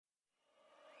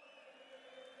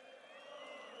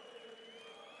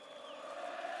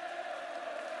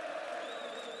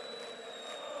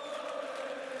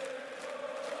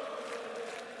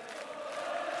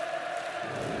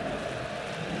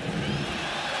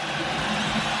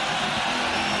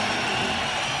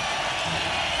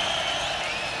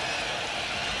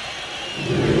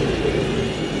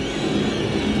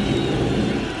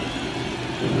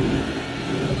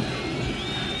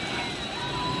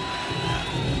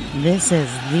This is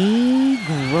the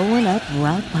Growing Up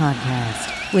Rock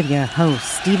Podcast with your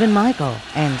hosts, Stephen Michael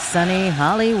and Sonny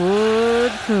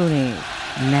Hollywood Cooney.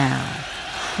 Now,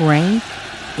 crank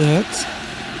it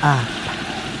up.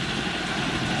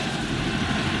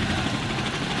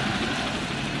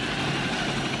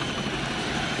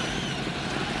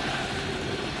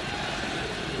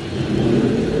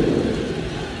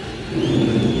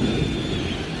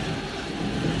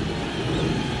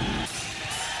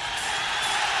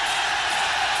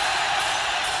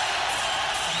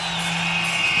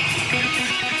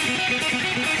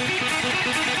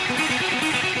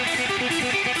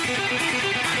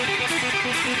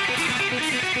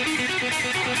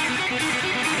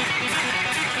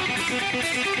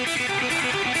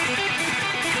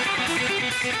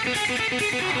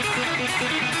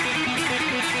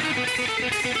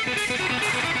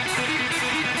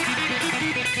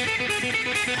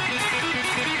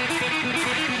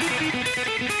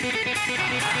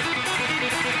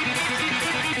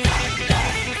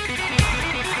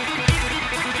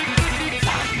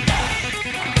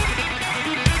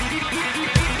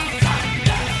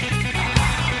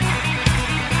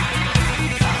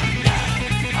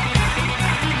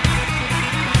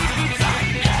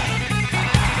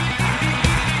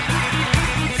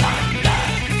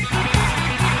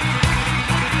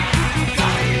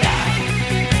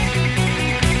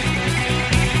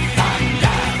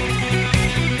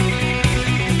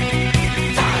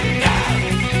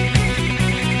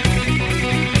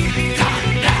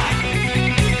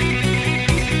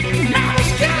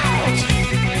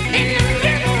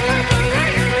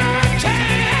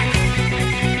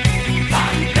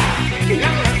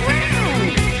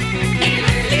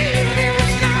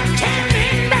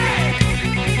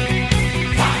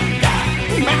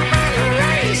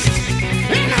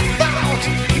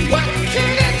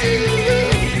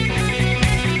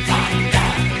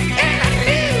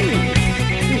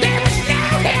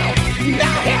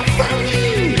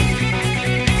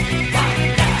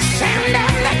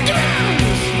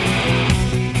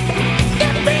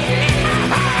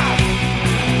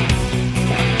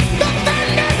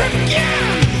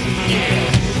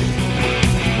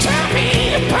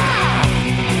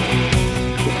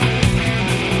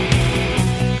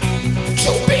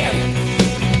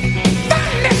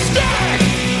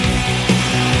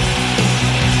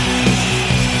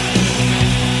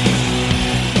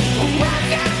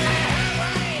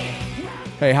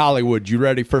 Hey, Hollywood, you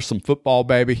ready for some football,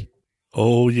 baby?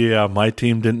 Oh, yeah. My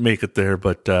team didn't make it there,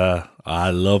 but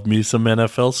I love me some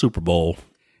NFL Super Bowl.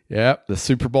 Yep, the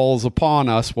Super Bowl is upon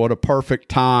us. What a perfect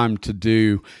time to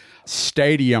do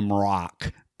stadium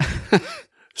rock.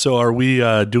 So are we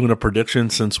doing a prediction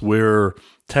since we're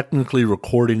technically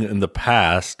recording in the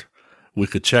past? We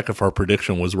could check if our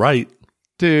prediction was right.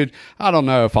 Dude, I don't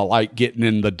know if I like getting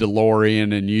in the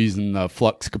DeLorean and using the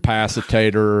flux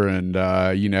capacitor and,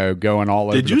 going all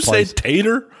over the place. Did you say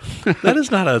tater? That is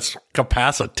not a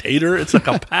capacitator. It's a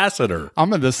capacitor.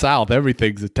 I'm in the South.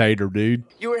 Everything's a tater, dude.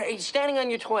 You were standing on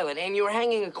your toilet and you were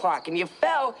hanging a clock and you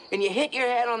fell and you hit your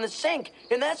head on the sink.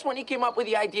 And that's when you came up with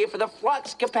the idea for the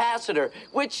flux capacitor,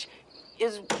 which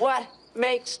is what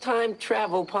makes time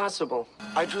travel possible.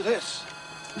 I do this.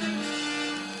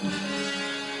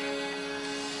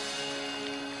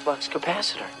 Flux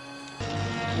capacitor.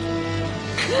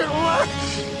 It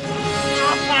works!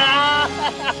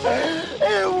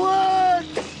 It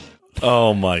works!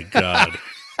 Oh, my God.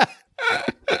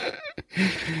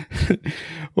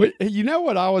 Well, you know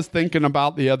what I was thinking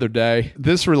about the other day?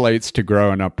 This relates to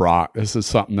growing up rock. This is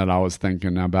something that I was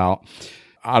thinking about.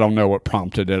 I don't know what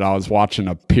prompted it. I was watching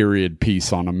a period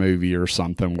piece on a movie or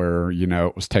something where,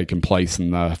 it was taking place in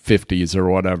the 50s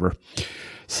or whatever.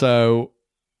 So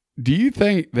do you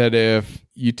think that if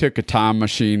you took a time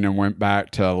machine and went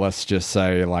back to, let's just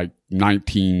say, like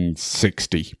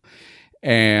 1960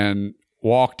 and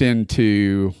walked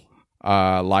into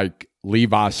like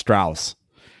Levi Strauss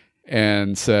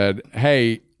and said,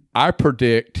 hey, I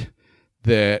predict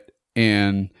that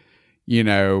in,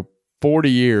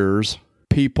 40 years,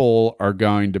 people are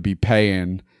going to be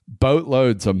paying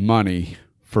boatloads of money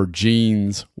for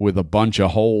jeans with a bunch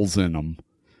of holes in them.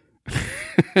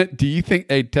 Do you think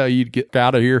they'd tell you to get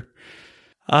out of here?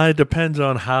 It depends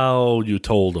on how you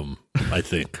told them, I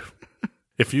think.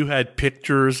 If you had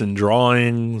pictures and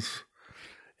drawings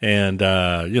and,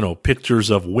 pictures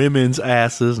of women's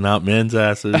asses, not men's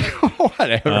asses.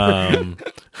 Whatever.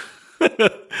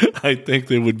 I think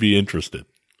they would be interested.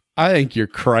 I think you're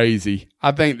crazy.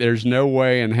 I think there's no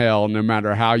way in hell, no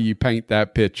matter how you paint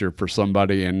that picture for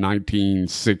somebody in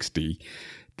 1960,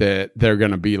 that they're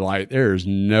going to be like, there's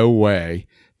no way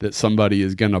that somebody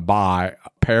is going to buy a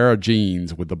pair of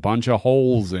jeans with a bunch of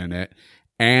holes in it.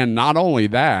 And not only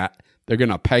that, they're going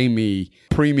to pay me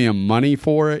premium money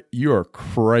for it. You are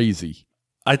crazy.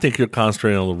 I think you're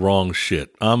concentrating on the wrong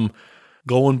shit. I'm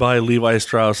going by Levi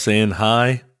Strauss saying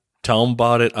hi, tell them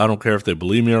about it. I don't care if they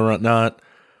believe me or not.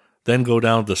 Then go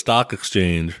down to the stock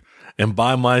exchange and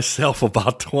buy myself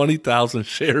about 20,000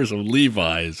 shares of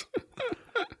Levi's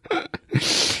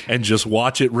and just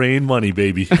watch it rain money,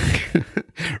 baby.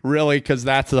 Really? Because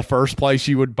that's the first place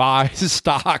you would buy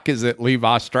stock is at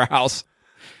Levi Strauss.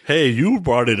 Hey, you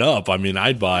brought it up. I mean,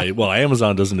 I'd buy, well,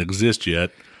 Amazon doesn't exist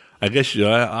yet. I guess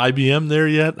IBM there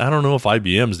yet? I don't know if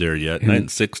IBM's there yet.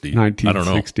 1960.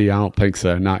 1960, I don't think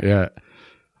so. Not yet.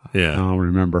 Yeah. I don't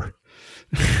remember.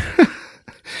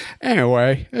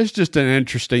 Anyway, it's just an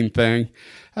interesting thing.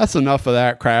 That's enough of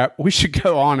that crap. We should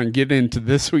go on and get into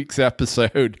this week's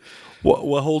episode.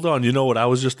 Well, hold on. You know what I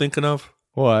was just thinking of?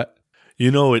 What? You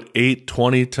know, at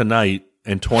 8:20 tonight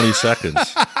and 20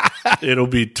 seconds, it'll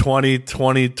be 20,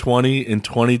 20, 20 in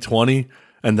 2020.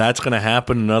 And that's going to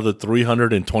happen another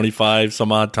 325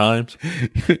 some odd times.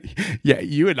 Yeah,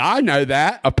 you and I know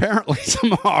that. Apparently,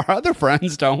 some of our other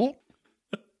friends don't.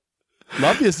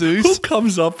 Love you, Zeus. Who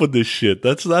comes up with this shit?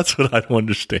 That's what I don't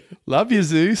understand. Love you,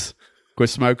 Zeus. Quit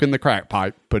smoking the crack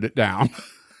pipe. Put it down.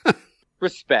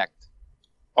 Respect.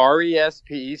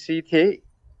 RESPECT.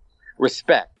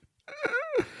 Respect.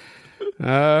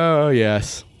 Oh,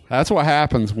 yes. That's what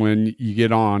happens when you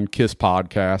get on Kiss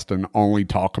Podcast and only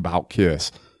talk about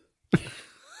Kiss.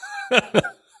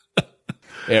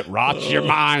 It rots your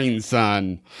mind,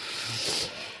 son.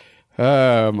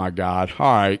 Oh, my God.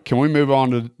 All right. Can we move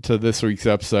on to this week's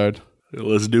episode?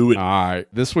 Let's do it. All right.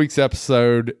 This week's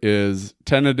episode is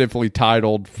tentatively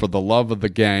titled For the Love of the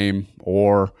Game,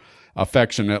 or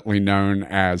affectionately known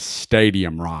as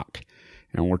Stadium Rock.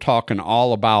 And we're talking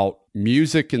all about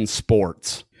music and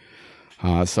sports.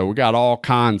 So we got all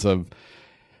kinds of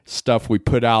stuff we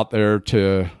put out there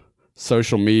to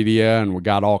social media, and we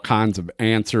got all kinds of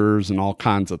answers and all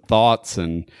kinds of thoughts,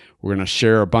 and we're going to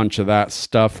share a bunch of that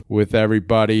stuff with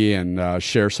everybody and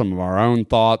share some of our own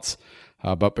thoughts.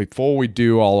 But before we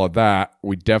do all of that,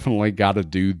 we definitely got to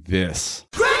do this.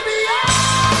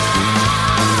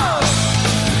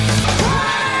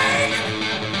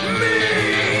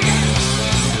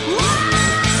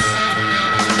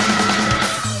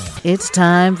 It's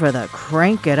time for the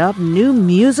Crank It Up New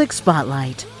Music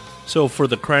Spotlight. So for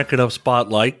the Crank It Up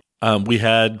Spotlight, we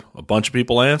had a bunch of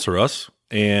people answer us,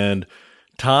 and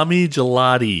Tommy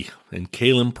Gelati and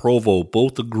Kalen Provo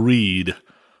both agreed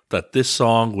that this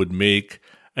song would make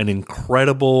an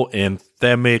incredible,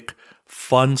 anthemic,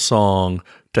 fun song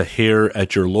to hear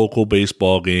at your local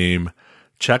baseball game.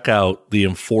 Check out The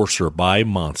Enforcer by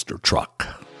Monster Truck.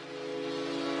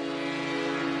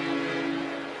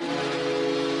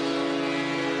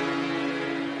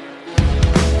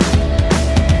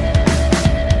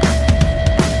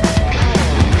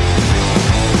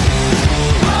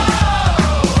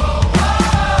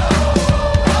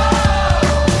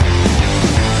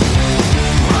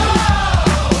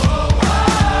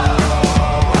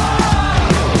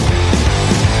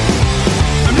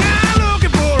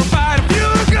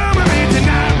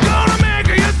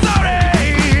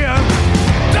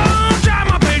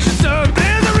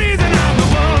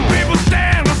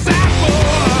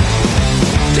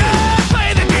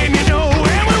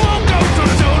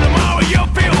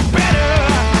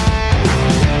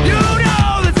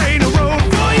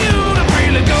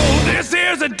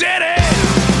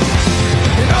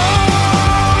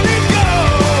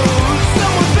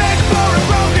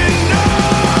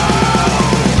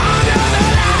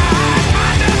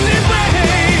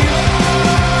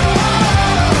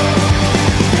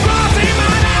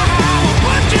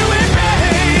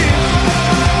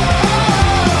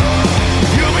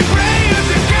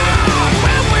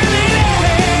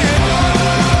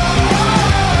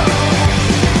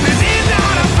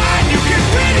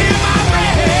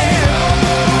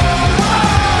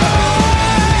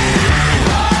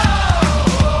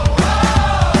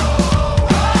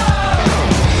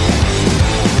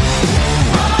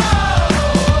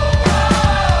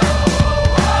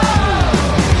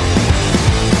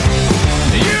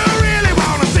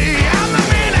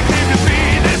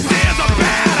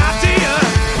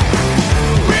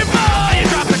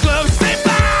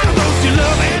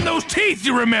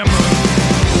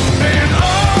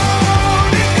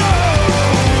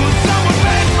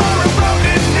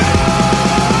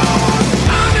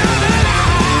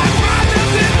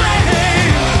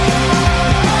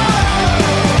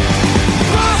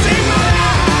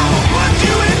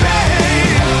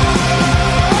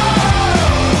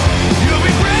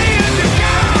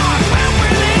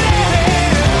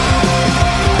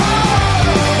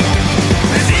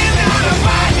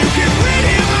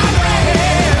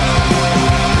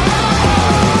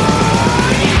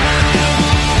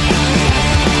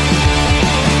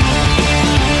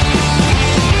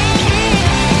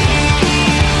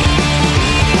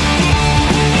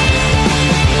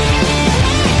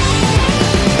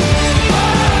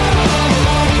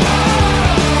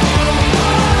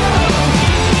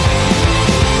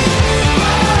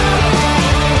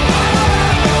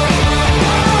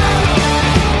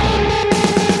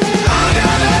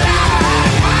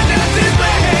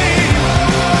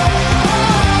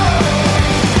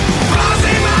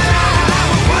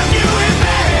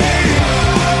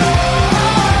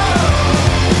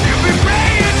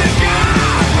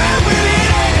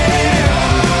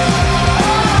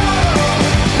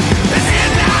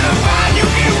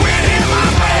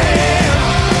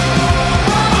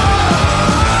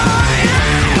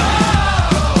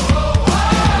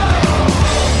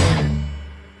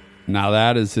 Now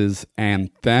that is as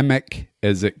anthemic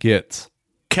as it gets.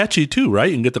 Catchy too, right?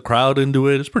 You can get the crowd into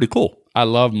it. It's pretty cool. I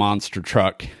love Monster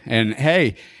Truck. And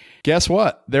hey, guess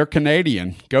what? They're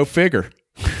Canadian. Go figure.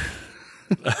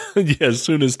 Yeah, as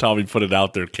soon as Tommy put it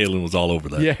out there, Caitlin was all over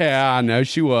that. Yeah, I know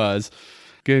she was.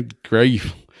 Good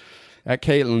grief. That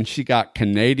Caitlin, she got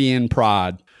Canadian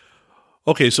pride.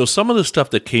 Okay, so some of the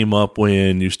stuff that came up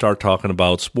when you start talking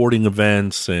about sporting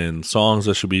events and songs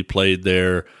that should be played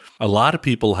there, a lot of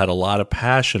people had a lot of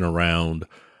passion around,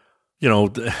 you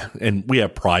know, and we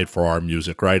have pride for our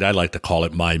music, right? I like to call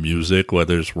it my music,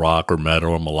 whether it's rock or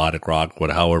metal or melodic rock,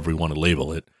 however we want to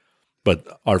label it.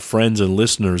 But our friends and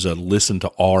listeners that listen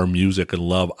to our music and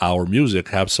love our music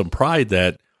have some pride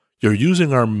that you're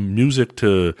using our music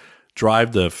to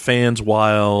drive the fans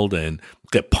wild and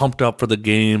get pumped up for the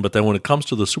game. But then when it comes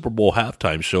to the Super Bowl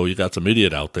halftime show, you got some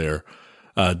idiot out there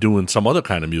doing some other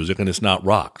kind of music, and it's not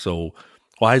rock. So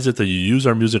why is it that you use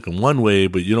our music in one way,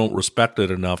 but you don't respect it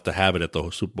enough to have it at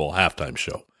the Super Bowl halftime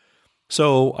show?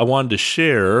 So I wanted to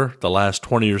share the last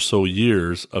 20 or so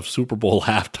years of Super Bowl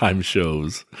halftime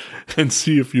shows and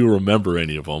see if you remember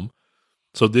any of them.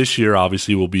 So this year,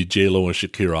 obviously, will be J-Lo and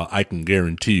Shakira. I can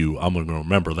guarantee you I'm going to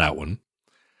remember that one.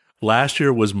 Last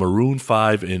year was Maroon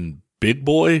 5 in Big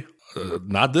Boy.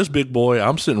 Not this Big Boy.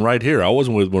 I'm sitting right here. I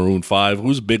wasn't with Maroon 5.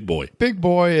 Who's Big Boy? Big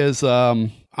Boy is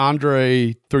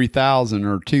Andre 3000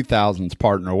 or 2000's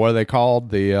partner. What are they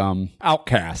called? The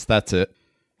Outcast. That's it.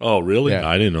 Oh, really? Yeah.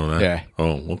 I didn't know that. Yeah.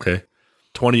 Oh, okay.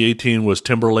 2018 was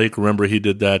Timberlake. Remember he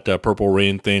did that Purple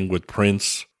Rain thing with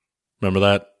Prince? Remember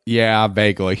that? Yeah,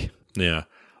 vaguely. Yeah.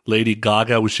 Lady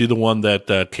Gaga, was she the one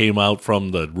that came out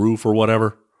from the roof or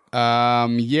whatever?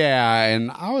 Yeah,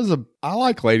 and I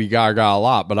like Lady Gaga a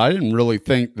lot, but I didn't really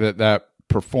think that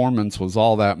performance was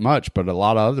all that much, but a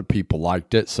lot of other people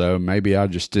liked it, so maybe I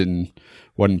just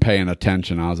wasn't paying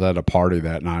attention. I was at a party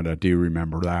that night. I do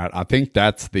remember that. I think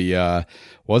that's the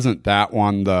wasn't that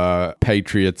one the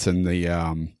Patriots and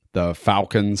the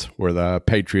Falcons, where the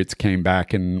Patriots came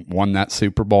back and won that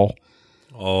Super Bowl?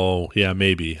 Oh, yeah,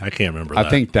 maybe. I can't remember that. I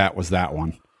think that was that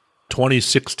one.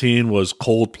 2016 was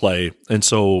Coldplay. And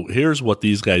so here's what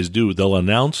these guys do. They'll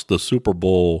announce the Super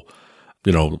Bowl,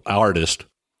 artist.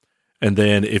 And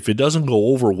then if it doesn't go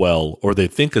over well, or they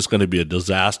think it's going to be a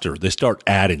disaster, they start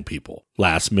adding people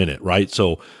last minute, right?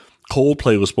 So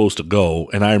Coldplay was supposed to go.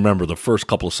 And I remember the first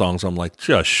couple of songs, I'm like,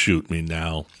 just shoot me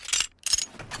now.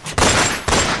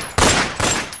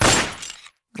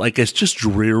 Like, it's just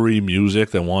dreary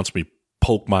music that wants me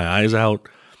poke my eyes out.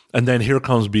 And then here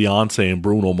comes Beyonce and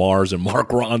Bruno Mars and Mark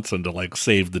Ronson to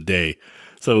save the day.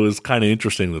 So it was kind of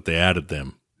interesting that they added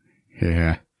them.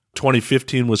 Yeah.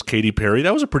 2015 was Katy Perry.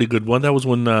 That was a pretty good one. That was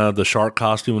when the shark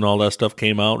costume and all that stuff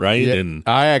came out, right? Yeah, and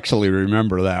I actually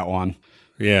remember that one.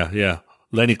 Yeah.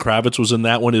 Lenny Kravitz was in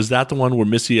that one. Is that the one where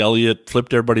Missy Elliott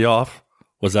flipped everybody off?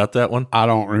 Was that one? I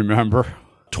don't remember.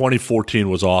 2014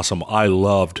 was awesome. I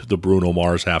loved the Bruno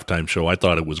Mars halftime show. I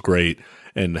thought it was great.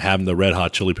 And having the Red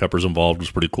Hot Chili Peppers involved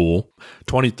was pretty cool.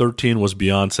 2013 was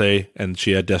Beyonce, and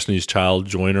she had Destiny's Child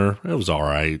join her. It was all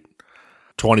right.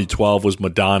 2012 was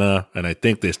Madonna, and I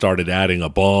think they started adding a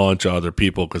bunch of other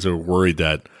people because they were worried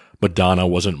that Madonna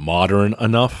wasn't modern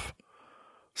enough.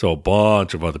 So a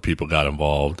bunch of other people got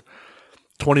involved.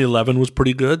 2011 was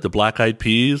pretty good. The Black Eyed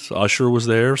Peas, Usher was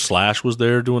there, Slash was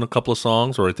there doing a couple of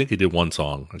songs, or I think he did one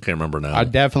song. I can't remember now. I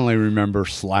definitely remember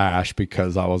Slash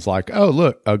because I was like, oh,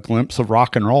 look, a glimpse of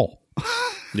rock and roll.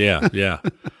 Yeah.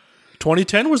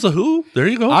 2010 was The Who. There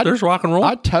you go. There's rock and roll.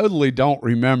 I totally don't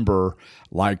remember,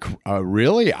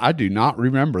 really? I do not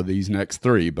remember these next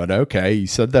three, but okay. You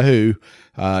said The Who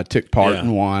took part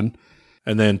in one.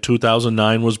 And then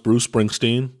 2009 was Bruce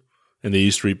Springsteen and the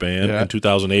E Street Band. Yeah. And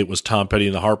 2008 was Tom Petty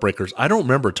and the Heartbreakers. I don't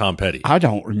remember Tom Petty. I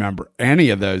don't remember any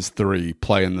of those three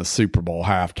playing the Super Bowl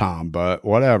halftime, but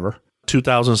whatever.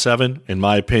 2007, in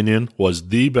my opinion, was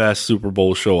the best Super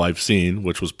Bowl show I've seen,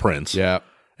 which was Prince. Yeah.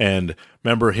 And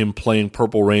remember him playing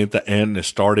Purple Rain at the end, and it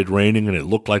started raining, and it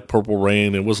looked like Purple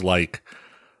Rain. It was like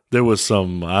there was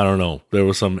some, I don't know, there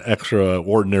was some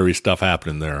extraordinary stuff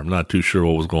happening there. I'm not too sure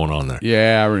what was going on there.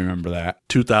 Yeah, I remember that.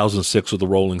 2006 with the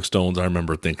Rolling Stones, I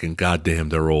remember thinking, God damn,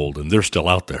 they're old, and they're still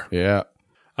out there. Yeah.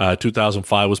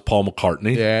 2005 was Paul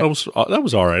McCartney. Yeah. That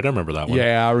was all right. I remember that one.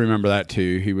 Yeah, I remember that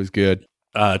too. He was good.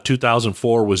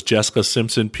 2004 was Jessica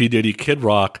Simpson, P. Diddy, Kid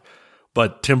Rock,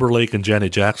 but Timberlake and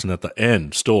Janet Jackson at the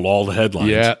end stole all the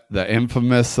headlines. Yeah, the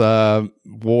infamous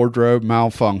wardrobe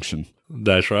malfunction.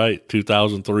 That's right.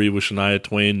 2003 was Shania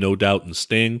Twain, No Doubt, and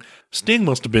Sting. Sting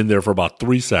must have been there for about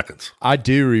 3 seconds. I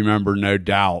do remember No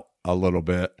Doubt a little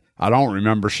bit. I don't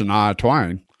remember Shania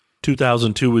Twain.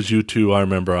 2002 was U2. I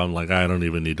remember I'm like, I don't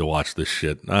even need to watch this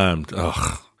shit. I'm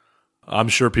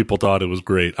sure people thought it was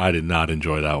great. I did not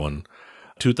enjoy that one.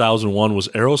 2001 was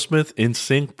Aerosmith,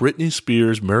 NSYNC, Britney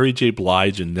Spears, Mary J.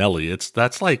 Blige, and Nelly.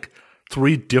 That's like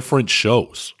 3 different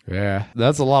shows. Yeah,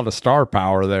 that's a lot of star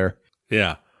power there.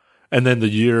 Yeah. And then the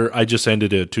year I just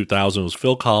ended at 2000 was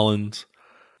Phil Collins,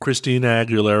 Christina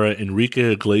Aguilera,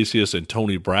 Enrique Iglesias, and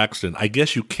Toni Braxton. I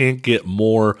guess you can't get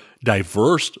more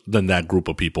diverse than that group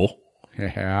of people.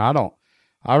 Yeah,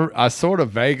 I sort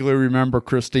of vaguely remember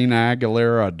Christina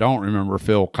Aguilera. I don't remember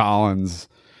Phil Collins,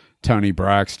 Toni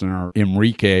Braxton, or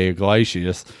Enrique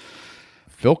Iglesias.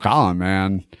 Phil Collins,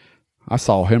 man, I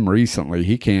saw him recently.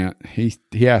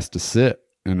 He has to sit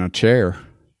in a chair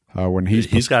when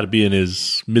he's got to be in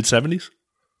his mid-70s.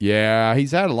 Yeah,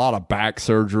 he's had a lot of back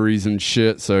surgeries and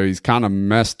shit, so he's kind of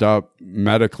messed up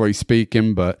medically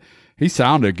speaking, but he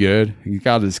sounded good. He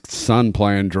got his son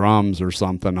playing drums or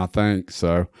something, I think.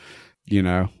 So,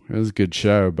 it was a good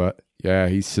show, but yeah,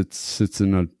 he sits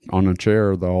on a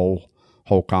chair the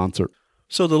whole concert.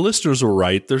 So the listeners were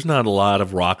right. There's not a lot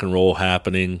of rock and roll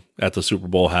happening at the Super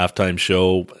Bowl halftime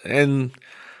show, and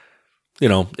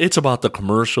it's about the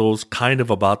commercials, kind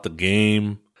of about the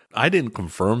game. I didn't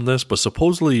confirm this, but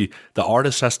supposedly the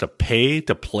artist has to pay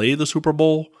to play the Super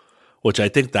Bowl, which I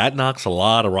think that knocks a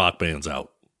lot of rock bands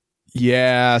out.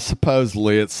 Yeah,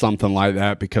 supposedly it's something like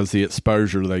that because the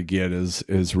exposure they get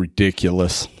is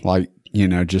ridiculous. Like,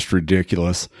 just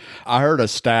ridiculous. I heard a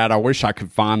stat. I wish I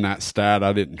could find that stat.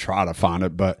 I didn't try to find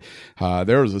it, but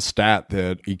there was a stat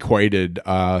that equated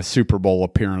Super Bowl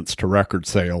appearance to record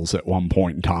sales at one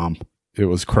point in time. It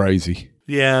was crazy.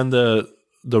 Yeah, and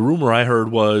the rumor I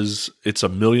heard was it's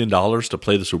 $1 million to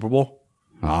play the Super Bowl.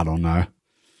 I don't know.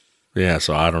 Yeah,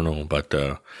 so I don't know. But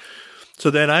so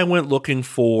then I went looking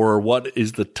for what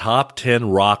is the top 10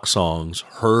 rock songs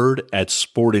heard at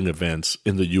sporting events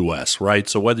in the U.S., right?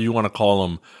 So whether you want to call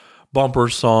them bumper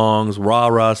songs,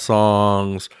 rah-rah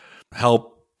songs,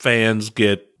 help fans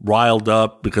get riled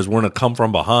up because we're going to come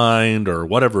from behind or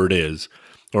whatever it is,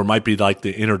 or it might be like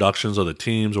the introductions of the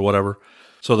teams or whatever.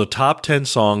 So the top 10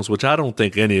 songs, which I don't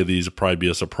think any of these would probably be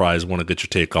a surprise. I want to get your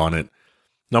take on it.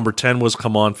 Number 10 was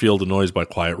Come On, Feel the Noise by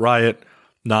Quiet Riot.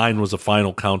 9 was The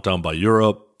Final Countdown by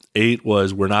Europe. 8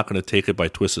 was We're Not Gonna Take It by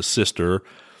Twisted Sister.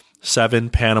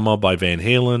 7, Panama by Van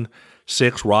Halen.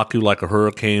 6, Rock You Like a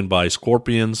Hurricane by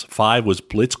Scorpions. 5 was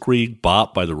Blitzkrieg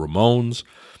Bop by the Ramones.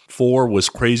 4 was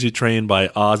Crazy Train by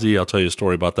Ozzy. I'll tell you a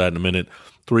story about that in a minute.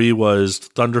 3 was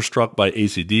Thunderstruck by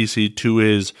AC/DC. 2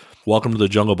 is Welcome to the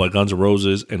Jungle by Guns N'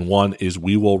 Roses. And 1 is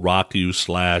We Will Rock You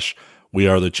 / We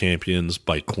Are the Champions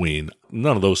by Queen.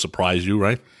 None of those surprise you,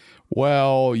 right?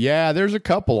 Well, yeah, there's a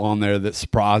couple on there that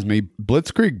surprised me.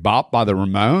 Blitzkrieg Bop by the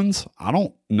Ramones. I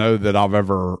don't know that I've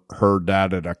ever heard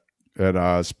that at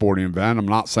a sporting event. I'm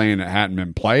not saying it hadn't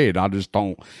been played. I just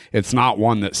don't. It's not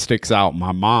one that sticks out in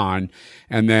my mind.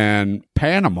 And then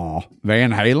Panama,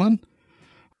 Van Halen.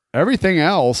 Everything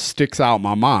else sticks out in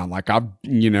my mind. Like I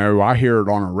hear it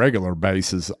on a regular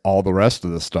basis. All the rest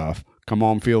of the stuff. Come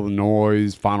On, Feel the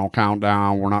Noise, Final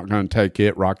Countdown, We're Not Gonna Take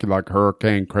It, Rock You Like a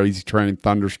Hurricane, Crazy Train,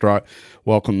 Thunderstruck,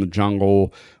 Welcome to the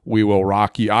Jungle, We Will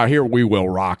Rock You. I hear We Will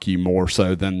Rock You more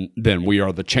so than We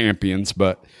Are the Champions,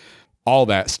 but all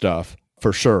that stuff,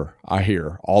 for sure, I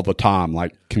hear all the time,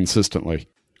 like consistently.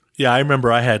 Yeah, I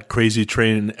remember I had Crazy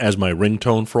Train as my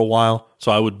ringtone for a while,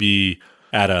 so I would be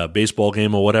at a baseball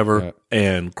game or whatever,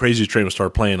 and Crazy Train would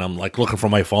start playing. I'm like looking for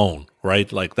my phone, right?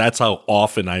 Like that's how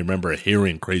often I remember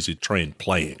hearing Crazy Train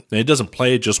playing. And it doesn't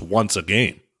play just once a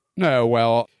game. No,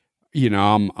 well,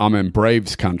 I'm in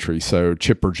Braves country, so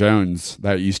Chipper Jones,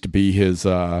 that used to be his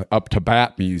up to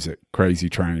bat music, Crazy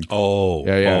Train. Oh,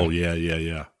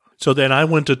 yeah. So then I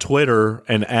went to Twitter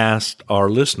and asked our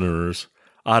listeners,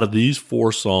 out of these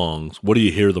 4 songs, what do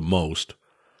you hear the most?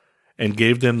 And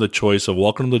gave them the choice of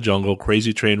Welcome to the Jungle,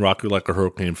 Crazy Train, Rock You Like a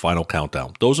Hurricane, Final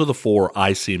Countdown. Those are the 4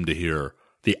 I seem to hear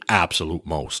the absolute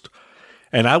most.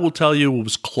 And I will tell you, it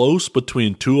was close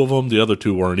between 2 of them. The other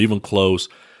 2 weren't even close.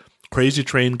 Crazy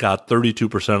Train got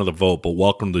 32% of the vote, but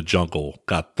Welcome to the Jungle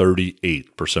got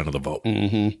 38% of the vote.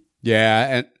 Mm-hmm. Yeah,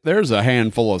 and there's a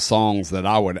handful of songs that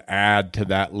I would add to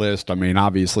that list. I mean,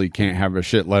 obviously you can't have a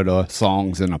shitload of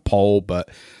songs in a poll, but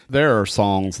there are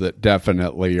songs that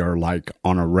definitely are like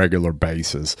on a regular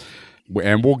basis.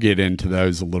 And we'll get into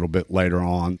those a little bit later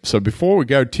on. So before we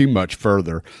go too much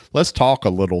further, let's talk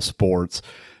a little sports.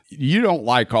 You don't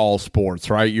like all sports,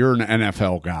 right? You're an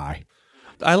NFL guy.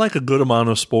 I like a good amount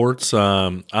of sports.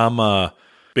 I'm a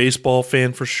baseball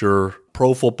fan for sure.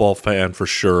 Pro football fan for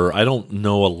sure. I don't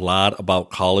know a lot about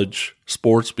college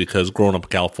sports because growing up in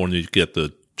California, you get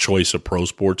the choice of pro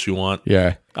sports you want.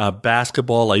 Yeah.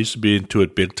 Basketball, I used to be into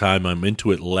it big time. I'm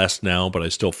into it less now, but I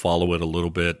still follow it a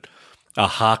little bit.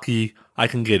 Hockey, I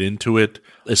can get into it,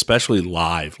 especially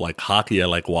live. Like hockey, I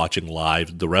like watching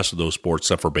live. The rest of those sports,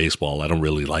 except for baseball, I don't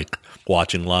really like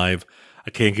watching live.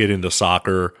 I can't get into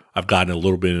soccer. I've gotten a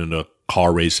little bit into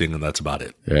car racing, and that's about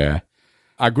it. Yeah.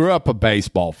 I grew up a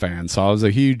baseball fan, so I was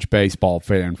a huge baseball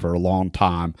fan for a long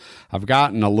time. I've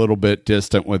gotten a little bit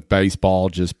distant with baseball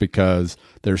just because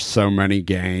there's so many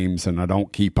games and I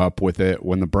don't keep up with it.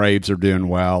 When the Braves are doing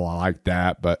well, I like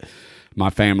that, but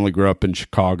my family grew up in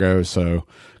Chicago, so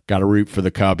got to root for the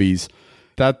Cubbies.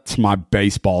 That's my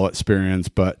baseball experience,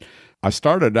 but I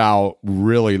started out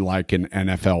really liking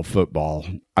NFL football.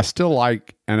 I still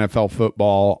like NFL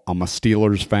football. I'm a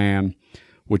Steelers fan,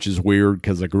 which is weird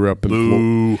because I grew up in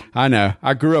Florida. I know.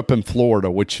 I grew up in Florida,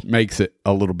 which makes it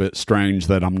a little bit strange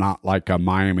that I'm not like a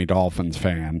Miami Dolphins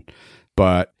fan.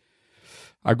 But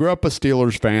I grew up a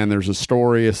Steelers fan. There's a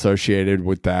story associated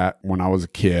with that when I was a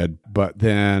kid. But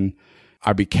then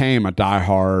I became a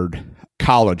diehard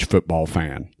college football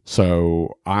fan.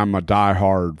 So I'm a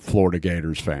diehard Florida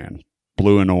Gators fan.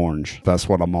 Blue and orange. That's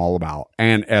what I'm all about.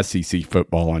 And SEC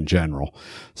football in general.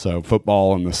 So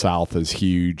football in the South is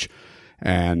huge.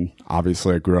 And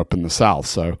obviously I grew up in the South.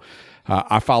 So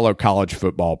I follow college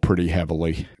football pretty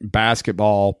heavily.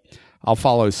 Basketball, I'll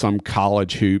follow some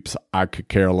college hoops. I could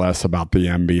care less about the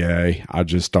NBA. I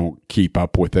just don't keep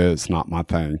up with it. It's not my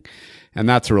thing. And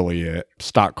that's really it.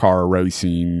 Stock car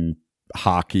racing,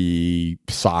 hockey,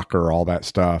 soccer, all that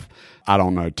stuff. I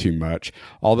don't know too much.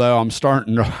 Although I'm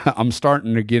starting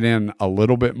to get in a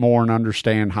little bit more and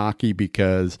understand hockey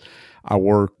because I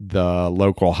work the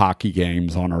local hockey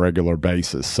games on a regular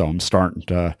basis. So I'm starting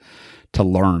to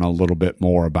learn a little bit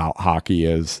more about hockey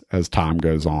as time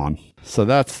goes on. So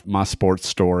that's my sports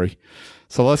story.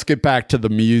 So let's get back to the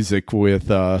music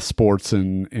with sports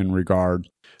in regard.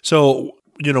 So,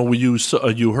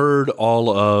 you heard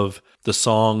all of the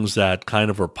songs that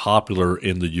kind of are popular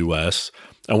in the U.S.,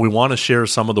 and we want to share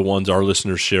some of the ones our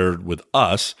listeners shared with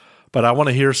us, but I want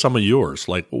to hear some of yours.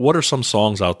 Like, what are some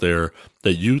songs out there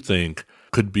that you think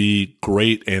could be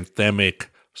great anthemic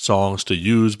songs to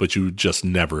use, but you just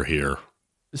never hear?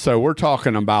 So we're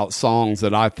talking about songs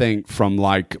that I think from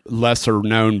like lesser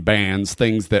known bands,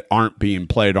 things that aren't being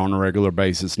played on a regular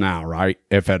basis now, right?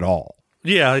 If at all.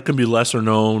 Yeah, it can be lesser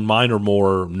known. Mine are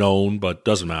more known, but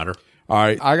doesn't matter. All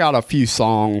right. I got a few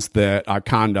songs that I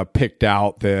kind of picked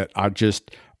out that I just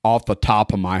off the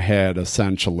top of my head,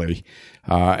 essentially.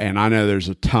 And I know there's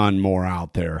a ton more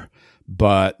out there,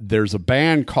 but there's a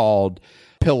band called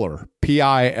Pillar,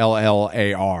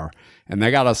 Pillar, and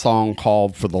they got a song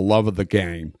called For the Love of the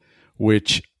Game,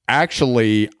 which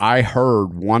actually I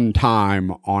heard one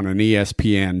time on an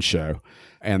ESPN show.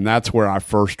 And that's where I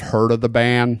first heard of the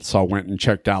band. So I went and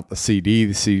checked out the CD.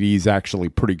 The CD is actually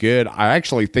pretty good. I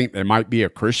actually think they might be a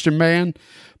Christian band,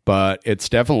 but it's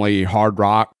definitely hard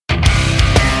rock.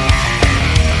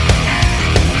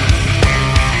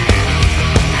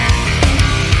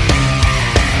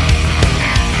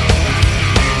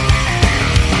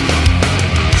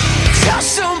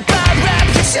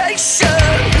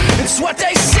 It's what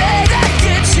they say that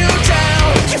gets you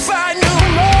down. You find new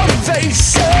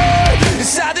motivation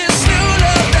inside this new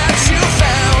love that you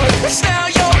found. It's now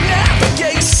your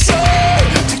navigation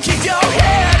to keep your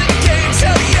head in the game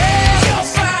till the end. Your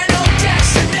final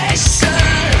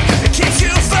destination.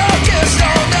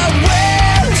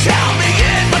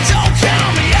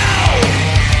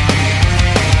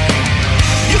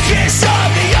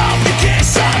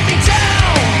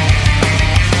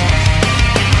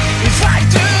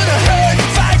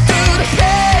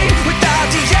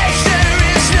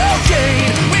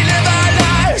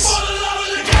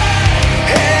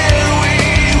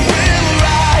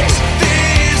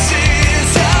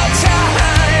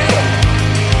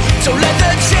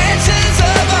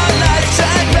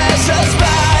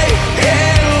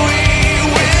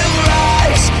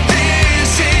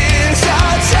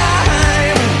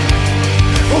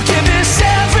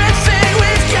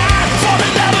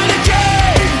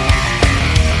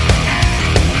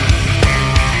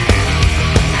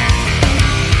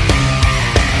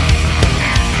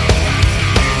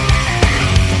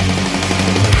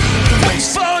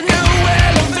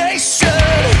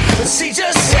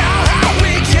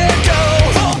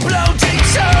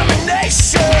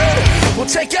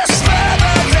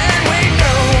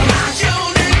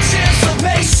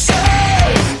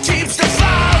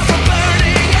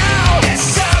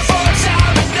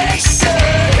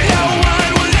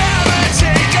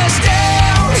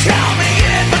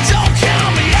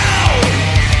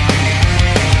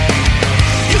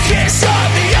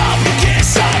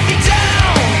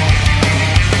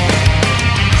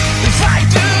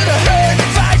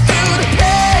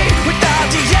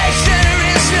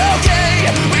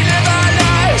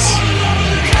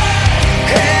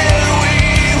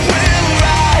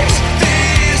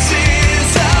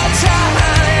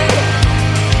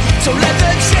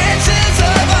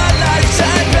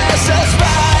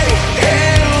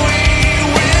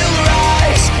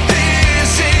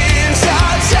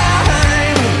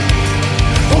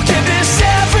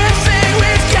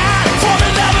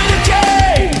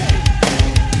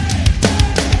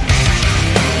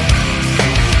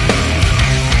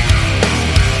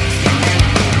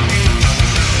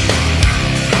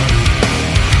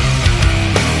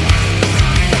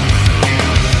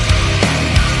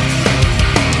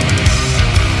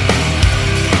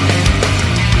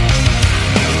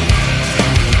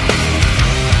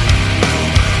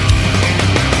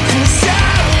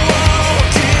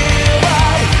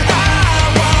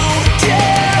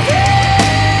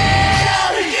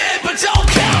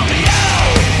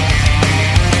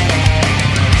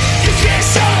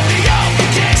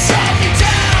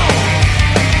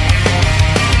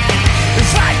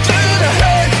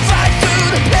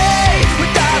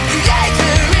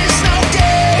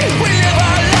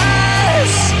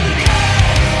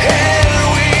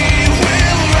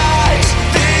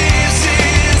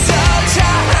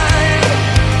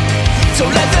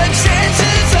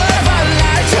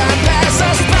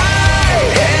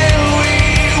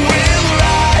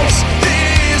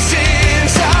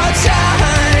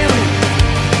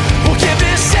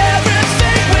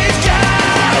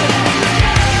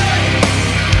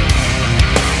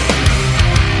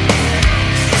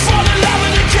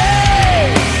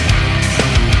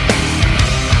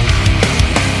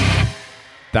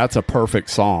 that's a perfect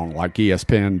song. Like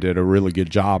ESPN did a really good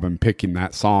job in picking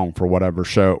that song for whatever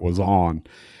show it was on,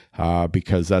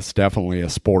 because that's definitely a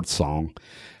sports song.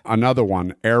 Another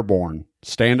one, Airborne,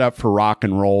 Stand Up for Rock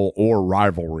and Roll or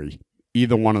Rivalry.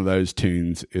 Either one of those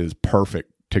tunes is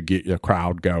perfect to get your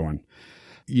crowd going.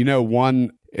 You know,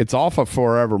 one, it's off of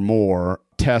Forevermore,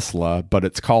 Tesla, but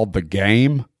it's called The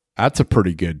Game. That's a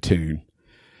pretty good tune.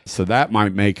 So that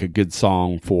might make a good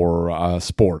song for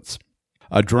sports.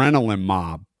 Adrenaline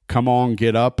Mob, Come On,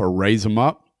 Get Up or Raise 'Em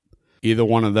Up. Either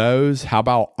one of those. How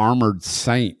about Armored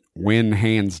Saint, Win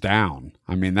Hands Down?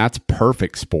 I mean, that's a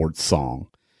perfect sports song.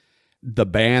 The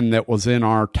band that was in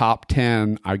our top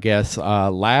 10, I guess,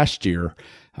 last year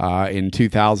in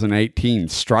 2018,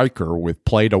 Stryker with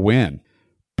Play to Win.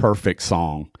 Perfect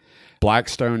song.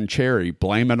 Blackstone Cherry,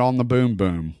 Blame It on the Boom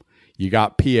Boom. You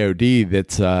got POD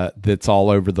that's all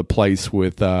over the place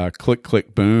with Click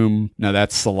Click Boom. No,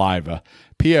 that's Saliva.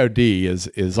 POD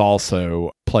is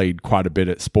also played quite a bit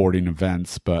at sporting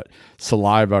events, but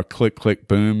Saliva, Click Click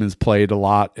Boom is played a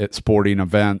lot at sporting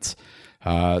events.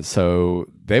 So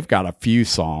they've got a few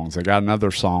songs. They got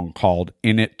another song called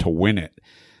In It to Win It,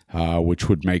 which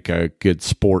would make a good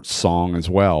sports song as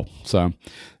well. So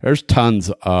there's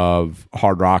tons of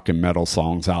hard rock and metal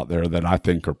songs out there that I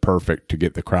think are perfect to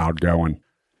get the crowd going.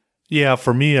 Yeah,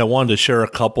 for me, I wanted to share a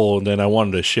couple, and then I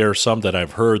wanted to share some that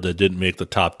I've heard that didn't make the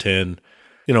top 10.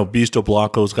 You know, Beasto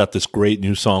Blanco's got this great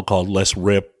new song called Let's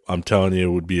Rip. I'm telling you,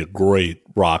 it would be a great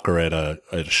rocker at a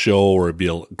show, or it'd be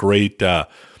a great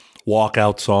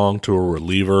walkout song to a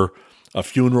reliever. A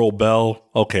Funeral Bell,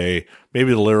 okay,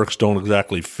 maybe the lyrics don't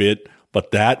exactly fit,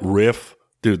 but that riff,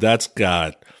 dude, that's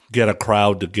got get a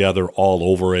crowd together all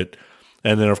over it.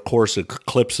 And then, of course, the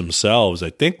Clips themselves, I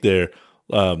think they're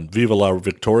Viva La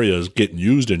Victoria is getting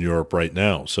used in Europe right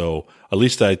now. So at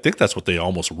least I think that's what they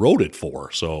almost wrote it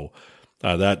for. So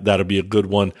that'll be a good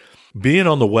one. Being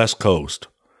on the West Coast,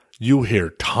 you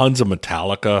hear tons of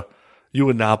Metallica. You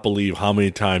would not believe how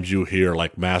many times you hear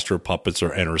like Master of Puppets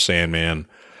or Enter Sandman.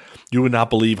 You would not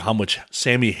believe how much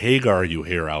Sammy Hagar you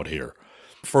hear out here.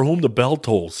 For Whom the Bell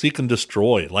Tolls, Seek and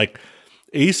Destroy. Like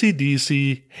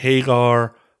AC/DC,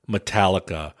 Hagar,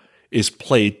 Metallica is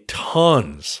played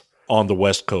tons on the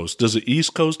West Coast. Does the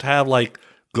East Coast have like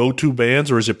go-to bands,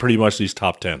 or is it pretty much these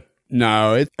top 10?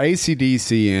 No, it's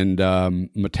AC/DC and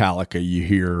Metallica you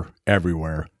hear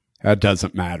everywhere. That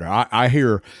doesn't matter. I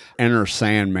hear Enter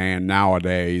Sandman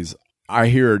nowadays. I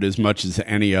hear it as much as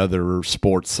any other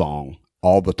sports song.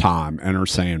 All the time, Enter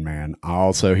Sandman. I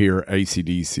also hear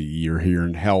AC/DC. You're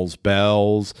hearing Hell's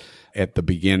Bells at the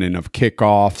beginning of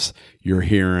kickoffs. You're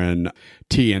hearing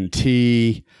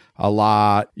TNT a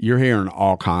lot. You're hearing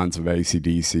all kinds of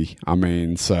AC/DC. I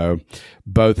mean, so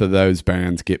both of those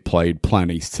bands get played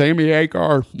plenty. Sammy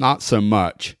Hagar, not so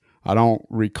much. I don't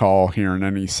recall hearing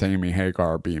any Sammy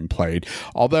Hagar being played.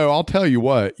 Although I'll tell you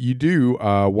what, you do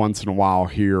once in a while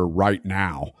hear Right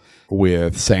Now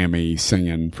with Sammy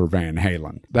singing for Van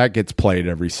Halen. That gets played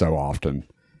every so often.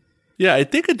 Yeah, I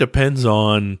think it depends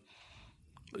on,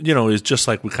 you know, it's just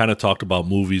like we kind of talked about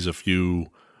movies a few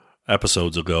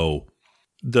episodes ago.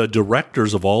 The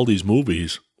directors of all these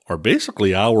movies are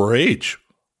basically our age,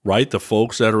 right? The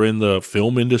folks that are in the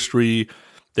film industry,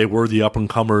 they were the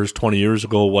up-and-comers 20 years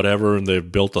ago, whatever, and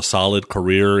they've built a solid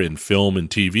career in film and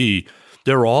TV.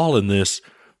 They're all in this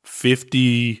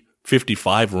 50,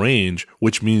 55 range,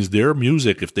 which means their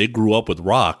music, if they grew up with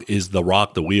rock, is the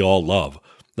rock that we all love.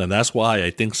 And that's why I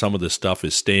think some of this stuff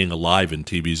is staying alive in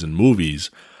TVs and movies.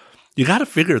 You got to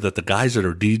figure that the guys that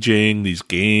are DJing these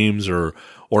games or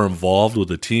involved with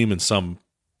the team in some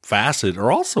facet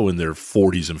are also in their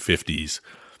 40s and 50s.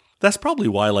 That's probably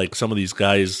why, like, some of these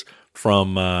guys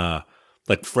from,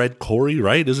 like Fred Corey,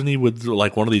 right? Isn't he with,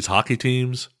 like, one of these hockey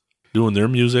teams doing their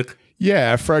music?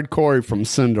 Yeah, Fred Corey from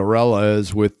Cinderella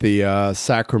is with the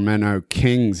Sacramento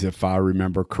Kings, if I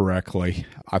remember correctly.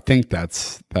 I think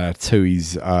that's who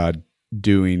he's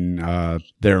doing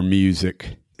their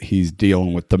music. He's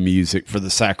dealing with the music for the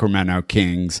Sacramento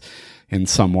Kings in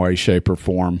some way, shape, or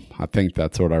form. I think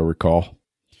that's what I recall.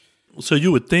 So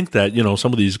you would think that, you know,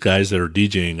 some of these guys that are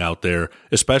DJing out there,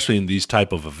 especially in these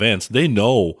type of events, they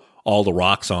know all the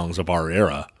rock songs of our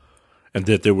era, and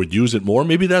that they would use it more.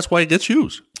 Maybe that's why it gets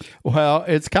used. Well,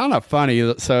 it's kind of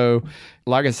funny. So,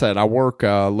 like I said, I work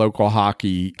local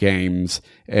hockey games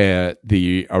at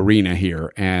the arena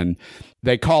here, and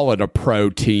they call it a pro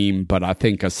team, but I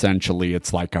think essentially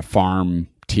it's like a farm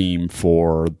team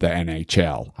for the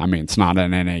NHL. I mean, it's not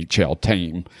an NHL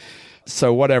team.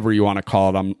 So whatever you want to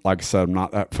call it, like I said, I'm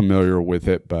not that familiar with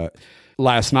it, but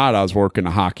last night I was working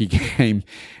a hockey game,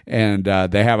 and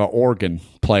they have an organ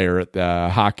player at the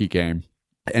hockey game.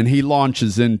 And he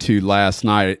launches into last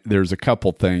night. There's a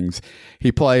couple things.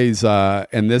 He plays,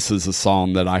 and this is a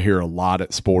song that I hear a lot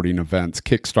at sporting events,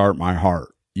 Kickstart My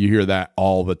Heart. You hear that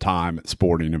all the time at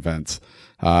sporting events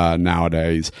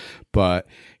nowadays. But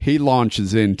he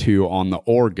launches into, on the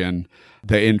organ,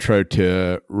 the intro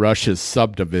to Rush's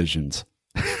Subdivisions.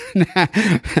 Who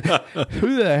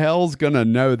the hell's going to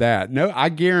know that? No, I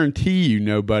guarantee you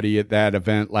nobody at that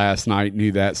event last night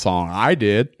knew that song. I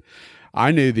did.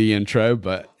 I knew the intro,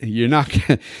 but you're not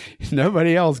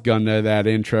nobody else gonna know that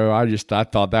intro. I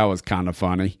thought that was kind of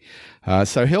funny.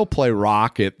 So he'll play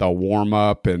rock at the warm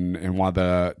up and while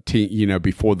the team,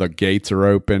 before the gates are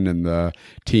open and the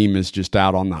team is just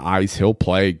out on the ice, he'll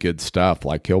play good stuff.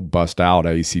 Like he'll bust out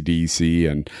AC/DC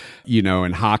and,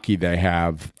 in hockey, they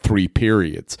have 3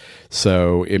 periods.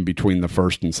 So in between the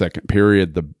first and second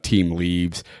period, the team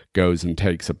leaves, goes and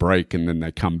takes a break, and then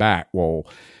they come back. Well,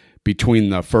 between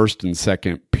the first and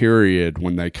second period,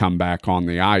 when they come back on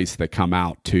the ice, they come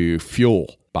out to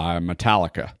Fuel by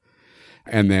Metallica.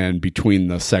 And then between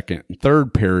the second and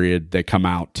third period, they come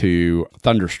out to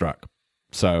Thunderstruck.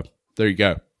 So there you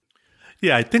go.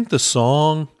 Yeah, I think the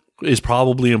song is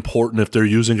probably important if they're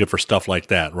using it for stuff like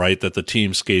that, right? That the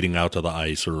team's skating out to the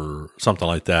ice or something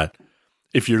like that.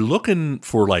 If you're looking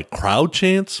for like crowd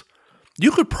chants,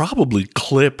 you could probably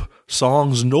clip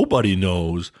songs nobody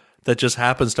knows that just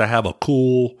happens to have a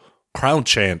cool crowd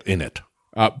chant in it.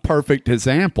 Perfect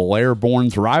example,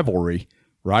 Airborne's Rivalry,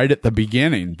 right at the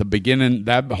beginning.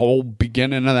 That whole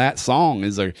beginning of that song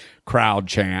is a crowd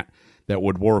chant that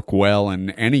would work well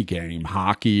in any game,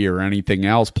 hockey or anything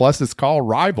else. Plus, it's called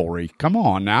Rivalry. Come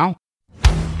on now.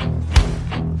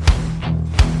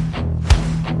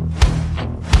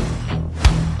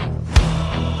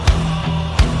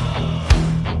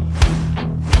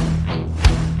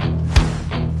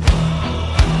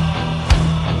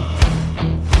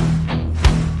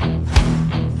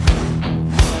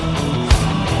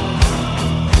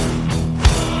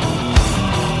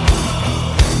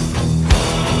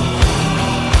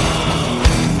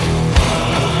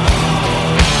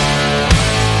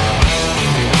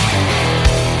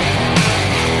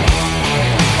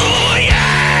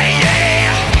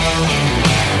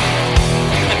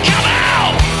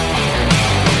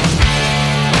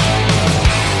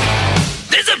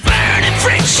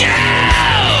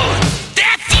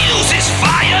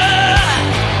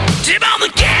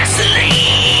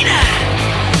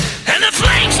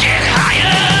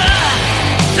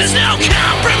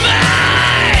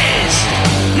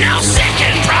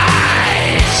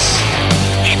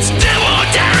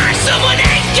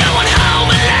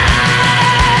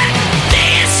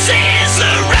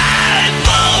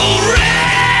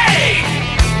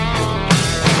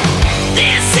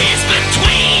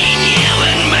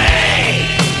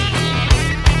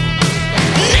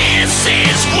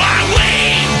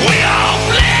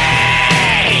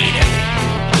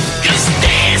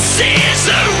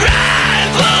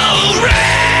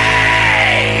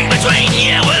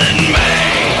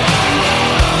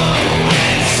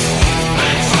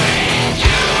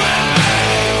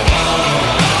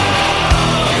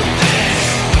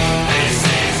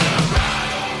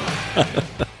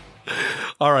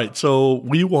 All right, so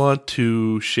we want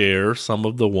to share some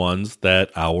of the ones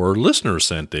that our listeners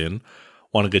sent in.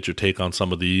 Want to get your take on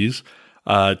some of these.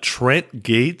 Trent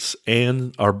Gates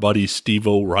and our buddy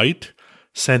Steve-O Wright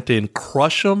sent in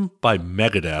Crush 'Em by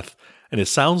Megadeth. And it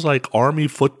sounds like Army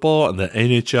football and the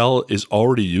NHL is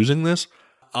already using this.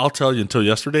 I'll tell you, until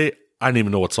yesterday, I didn't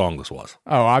even know what song this was.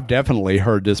 Oh, I've definitely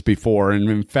heard this before. And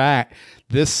in fact,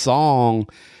 this song,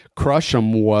 Crush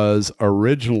 'Em, was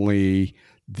originally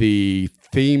the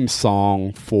theme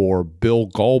song for Bill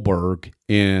Goldberg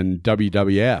in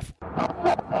WWF.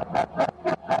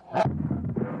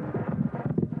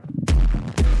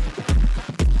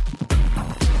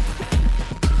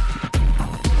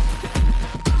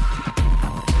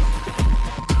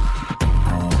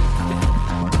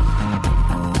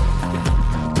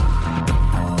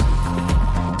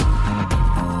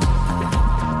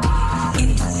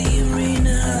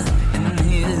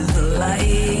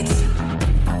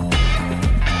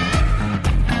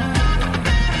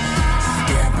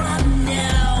 Step up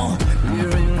now,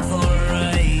 we're in for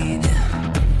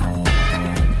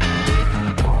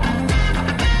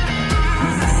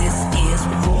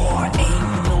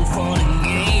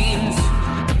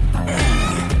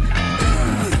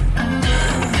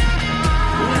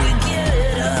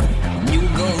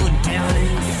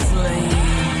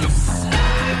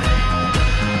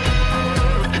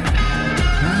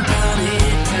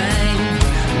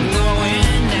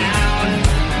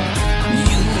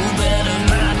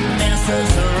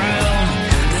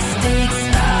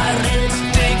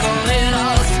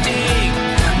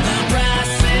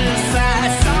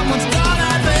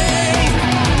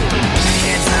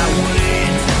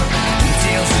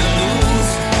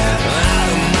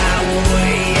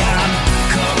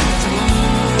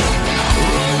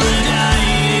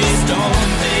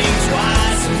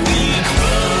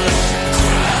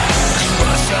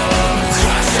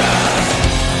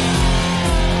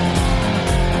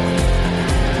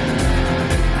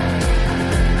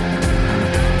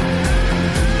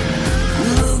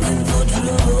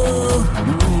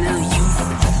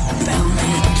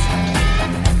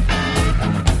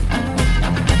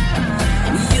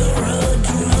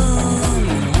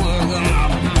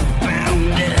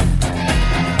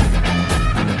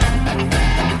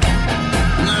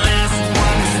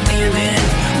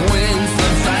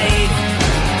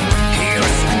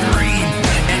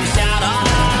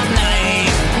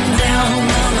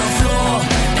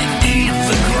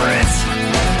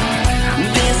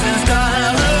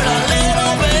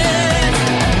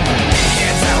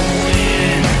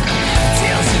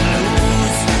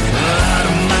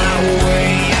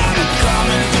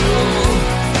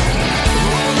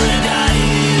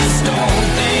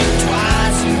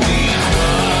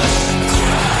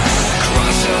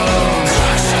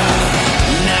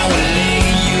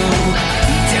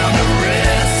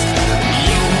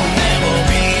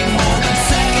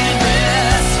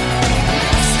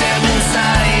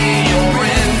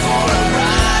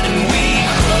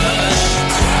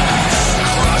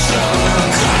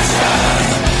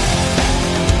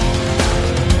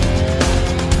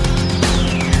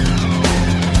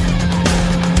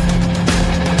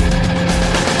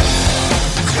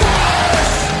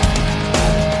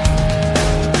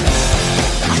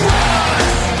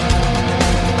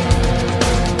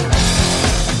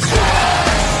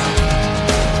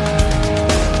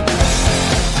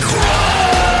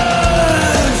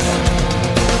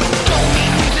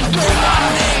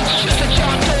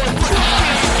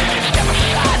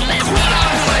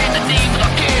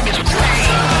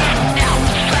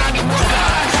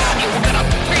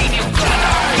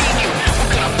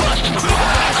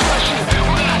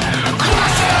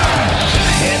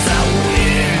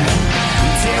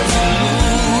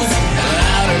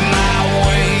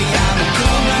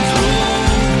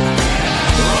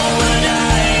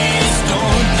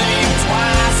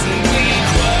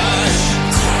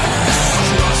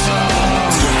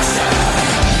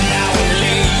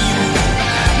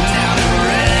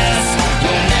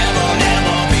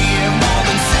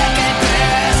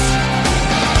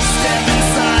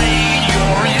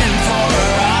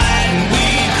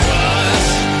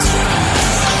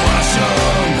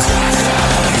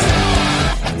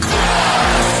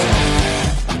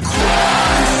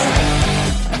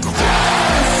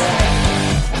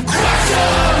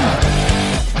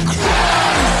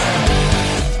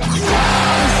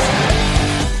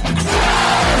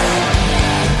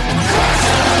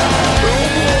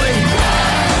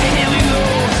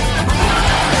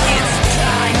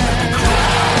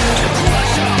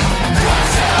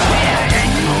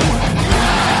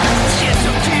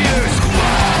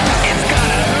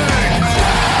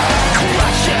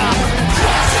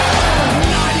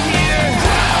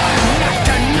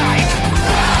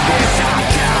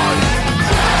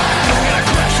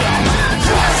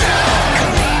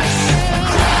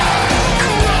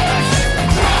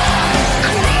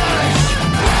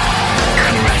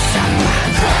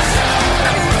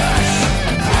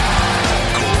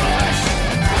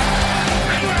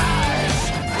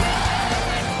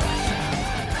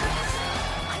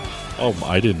Oh,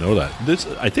 I didn't know that.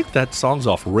 I think that song's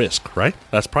off Risk, right?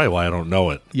 That's probably why I don't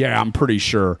know it. Yeah, I'm pretty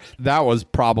sure. That was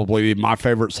probably my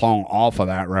favorite song off of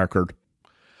that record.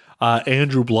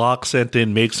 Andrew Block sent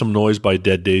in Make Some Noise by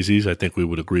Dead Daisies. I think we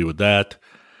would agree with that.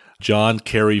 John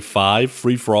Kerry 5,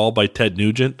 Free For All by Ted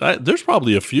Nugent. There's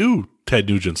probably a few Ted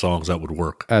Nugent songs that would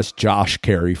work. That's Josh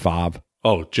Carey 5.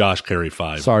 Oh, Josh Carey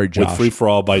 5. Sorry, Josh. With Free For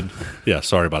All by... Yeah,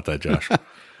 sorry about that, Josh.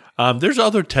 There's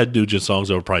other Ted Nugent songs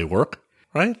that would probably work,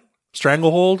 right?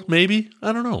 Stranglehold, maybe?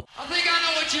 I don't know. I think I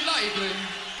know what you like, but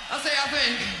I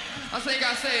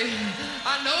say,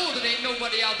 I know that ain't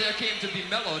nobody out there came to be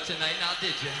mellow tonight, now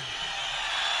did you?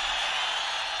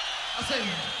 I say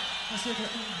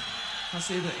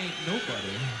there ain't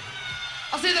nobody.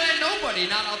 I say there ain't nobody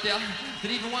not out there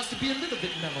that even wants to be a little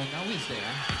bit mellow, now is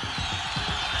there?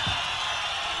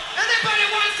 Anybody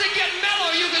wants to get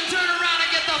mellow, you can turn around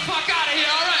and get the fuck out of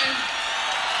here, all right?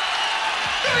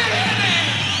 Do you hear me?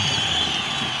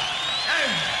 Hey,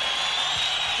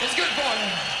 it's good for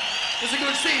you. It's a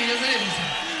good scene, isn't it?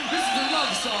 This is a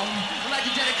love song. I'd like to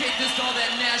dedicate this to all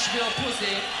that Nashville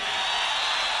pussy.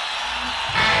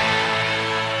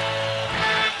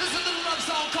 This is a little love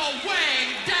song called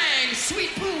Wang Dang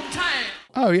Sweet Boom Tang.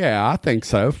 Oh, yeah, I think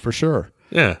so, for sure.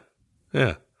 Yeah.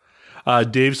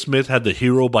 Dave Smith had The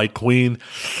Hero by Queen.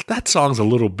 That song's a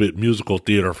little bit musical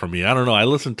theater for me. I don't know. I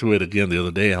listened to it again the other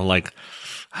day. I'm like,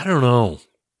 I don't know.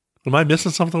 Am I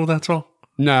missing something with that song?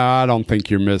 No, I don't think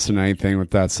you're missing anything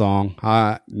with that song.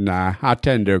 I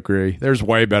tend to agree. There's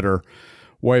way better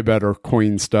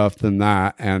Queen stuff than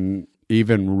that, and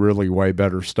even really way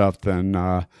better stuff than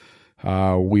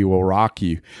We Will Rock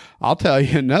You. I'll tell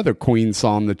you another Queen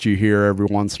song that you hear every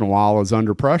once in a while is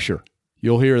Under Pressure.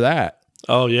 You'll hear that.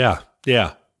 Oh, yeah.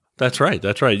 Yeah. That's right.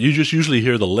 You just usually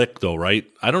hear the lick, though, right?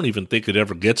 I don't even think it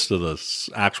ever gets to the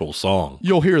actual song.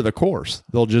 You'll hear the chorus.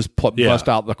 They'll just bust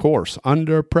out the chorus.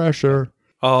 Under Pressure.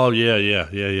 Oh,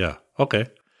 yeah. Okay.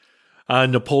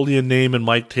 Napoleon Name and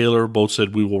Mike Taylor both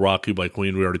said We Will Rock You by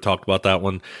Queen. We already talked about that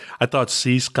one. I thought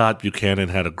C. Scott Buchanan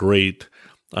had a great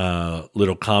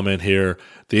little comment here.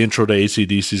 The intro to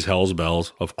AC/DC's Hell's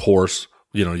Bells, of course.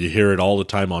 You know, you hear it all the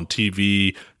time on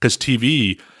TV, because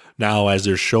TV now, as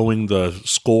they're showing the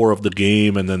score of the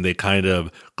game and then they kind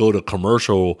of go to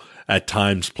commercial, at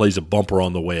times plays a bumper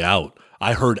on the way out.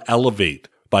 I heard Elevate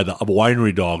by the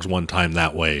Winery Dogs one time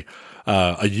that way.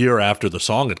 A year after the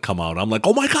song had come out, I'm like,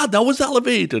 oh my God, that was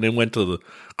Elevate. And it went to the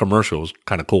commercial. It was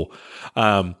kind of cool.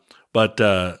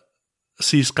 But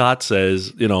C. Scott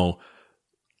says, you know,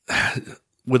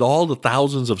 with all the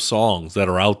thousands of songs that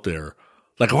are out there,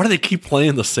 like, why do they keep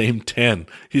playing the same 10?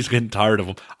 He's getting tired of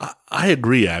them. I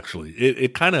agree, actually.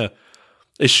 It kind of,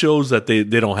 it shows that they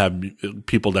don't have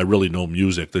people that really know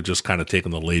music. They're just kind of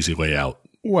taking the lazy way out.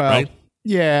 Well, right?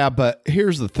 Yeah, but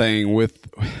here's the thing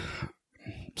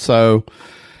so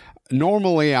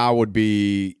normally I would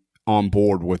be on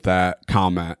board with that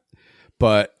comment,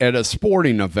 but at a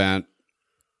sporting event,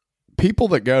 people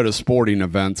that go to sporting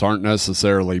events aren't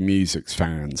necessarily music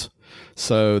fans.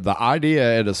 So the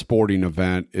idea at a sporting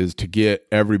event is to get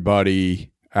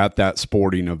everybody at that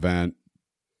sporting event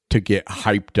to get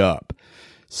hyped up.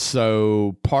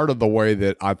 So part of the way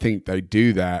that I think they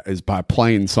do that is by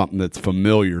playing something that's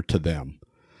familiar to them.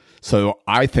 So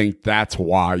I think that's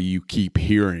why you keep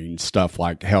hearing stuff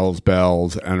like Hell's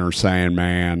Bells, Enter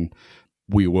Sandman,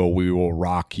 We Will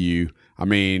Rock You. I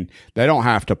mean, they don't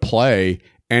have to play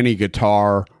any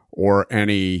guitar or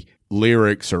any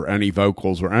lyrics or any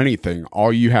vocals or anything.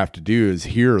 All you have to do is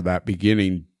hear that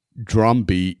beginning drum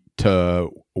beat to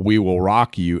We Will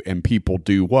Rock You, and people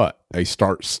do what? They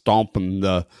start stomping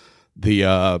the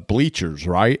bleachers,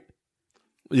 right?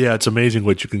 Yeah, it's amazing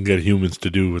what you can get humans to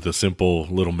do with a simple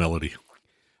little melody.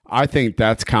 I think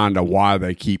that's kind of why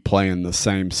they keep playing the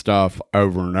same stuff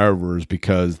over and over, is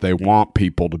because they want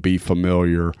people to be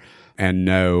familiar and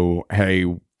know,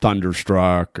 hey,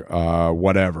 Thunderstruck,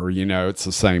 whatever, you know, it's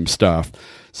the same stuff.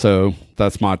 So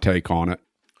that's my take on it.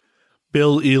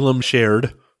 Bill Elam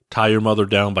shared Tie Your Mother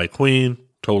Down by Queen.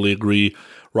 Totally agree.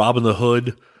 Robin the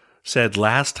Hood said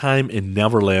Last Time in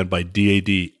Neverland by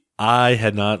D.A.D. I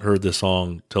had not heard this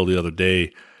song till the other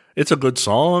day. It's a good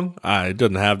song. It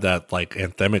doesn't have that like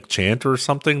anthemic chant or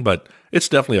something, but it's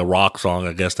definitely a rock song,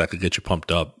 I guess, that could get you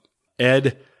pumped up.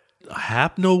 Ed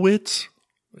Hapnowitz,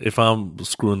 if I'm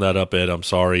screwing that up, Ed, I'm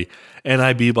sorry.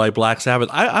 NIB by Black Sabbath.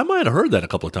 I might have heard that a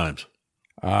couple of times.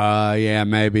 Yeah,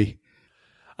 maybe.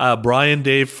 Brian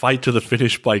Dave, Fight to the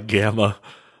Finish by Gamma.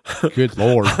 Good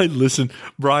Lord.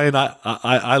 Brian,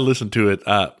 I listened to it.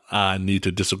 I need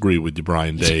to disagree with you,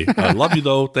 Brian Day. I love you,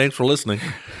 though. Thanks for listening.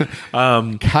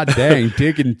 God dang,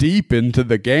 digging deep into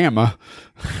the Gamma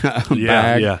bag.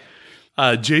 Yeah.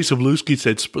 Jay Sabluski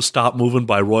said Stop Moving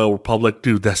by Royal Republic.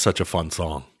 Dude, that's such a fun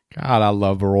song. God, I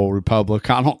love Royal Republic.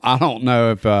 I don't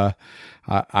know if I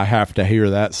have to hear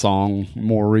that song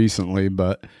more recently,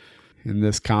 but in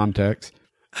this context.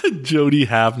 Jody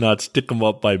Have-Not, Stick 'em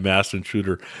Up by Master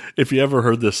Intruder. If you ever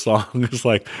heard this song, it's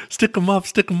like, stick 'em up,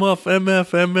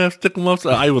 MF, stick 'em up.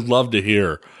 So I would love to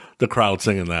hear the crowd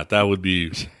singing that. That would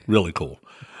be really cool.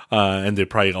 And they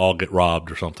probably all get robbed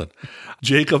or something.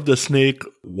 Jacob the Snake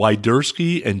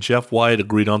Wyderski and Jeff White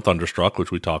agreed on Thunderstruck,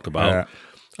 which we talked about.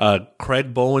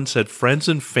 Craig Bowen said Friends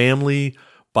and Family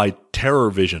by Terror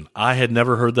Vision. I had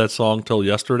never heard that song till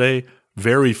yesterday.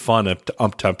 Very fun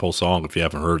up-tempo song if you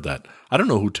haven't heard that. I don't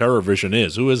know who Terror Vision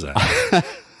is. Who is that?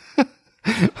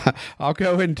 I'll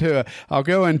go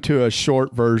into a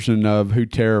short version of who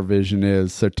Terror Vision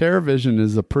is. So Terror Vision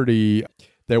is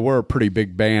they were a pretty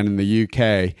big band in the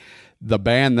UK. The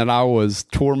band that I was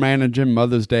tour managing,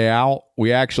 Mother's Day Out,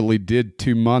 we actually did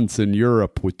 2 months in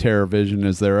Europe with Terror Vision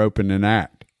as their opening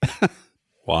act.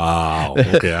 Wow.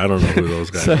 Okay, I don't know who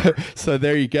those guys are. So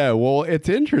there you go. Well, it's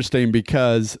interesting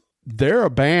because they're a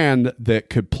band that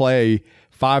could play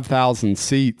 5,000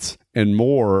 seats and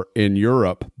more in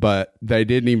Europe, but they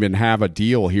didn't even have a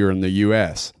deal here in the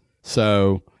U.S.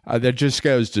 So that just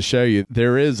goes to show you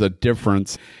there is a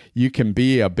difference. You can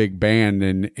be a big band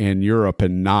in Europe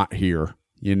and not here.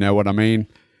 You know what I mean?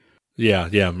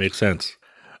 Yeah, makes sense.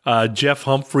 Jeff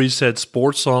Humphreys said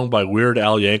Sports Song by Weird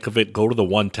Al Yankovic, go to the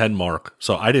 110 mark.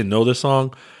 So I didn't know this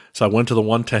song. So I went to the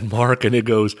 110 mark and it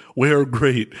goes, we're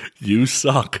great, you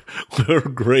suck. We're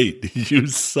great, you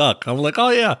suck. I'm like, oh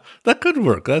yeah, that could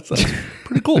work. That's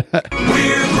pretty cool.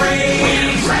 We're great,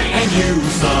 and you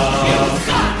suck.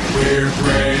 We're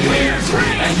great,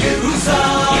 and you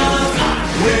suck.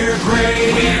 We're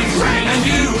great, and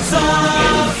you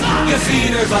suck. You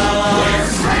see, there's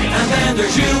us, and then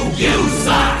there's you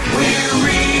suck. We're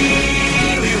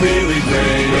really, really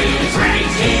great.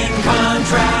 In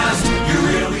contrast, you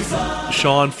really suck.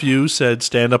 Sean Few said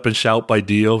Stand Up and Shout by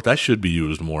Dio. That should be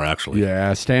used more, actually.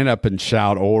 Yeah, Stand Up and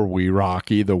Shout or We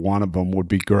Rock, either one of them would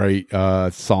be great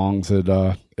songs at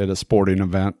a sporting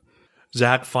event.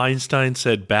 Zach Feinstein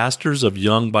said Bastards of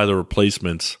Young by The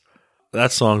Replacements.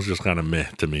 That song's just kind of meh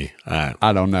to me.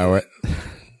 I don't know it.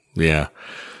 Yeah.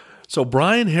 So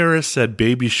Brian Harris said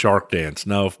Baby Shark Dance.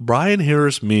 Now, if Brian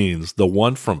Harris means the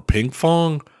one from Pink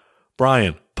Fong,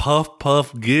 Brian, puff,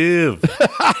 puff, give.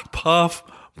 Puff,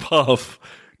 puff,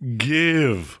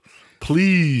 give.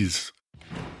 Please.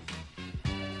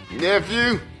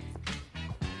 Nephew,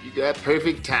 you got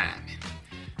perfect timing.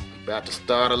 About to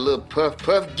start a little puff,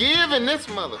 puff, give in this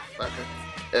motherfucker.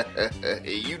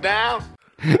 You down?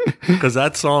 Because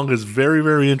that song is very,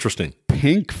 very interesting.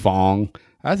 Pink Fong?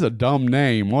 That's a dumb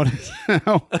name.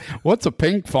 What's a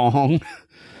pink fong?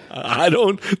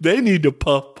 They need to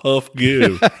puff, puff,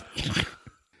 give.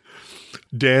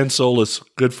 Dan Solis,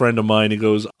 good friend of mine, he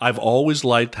goes, I've always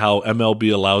liked how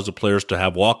MLB allows the players to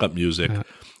have walk-up music.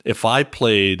 If I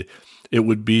played, it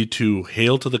would be to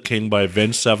Hail to the King by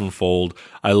Avenged Sevenfold.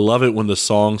 I love it when the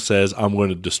song says, I'm going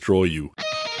to destroy you.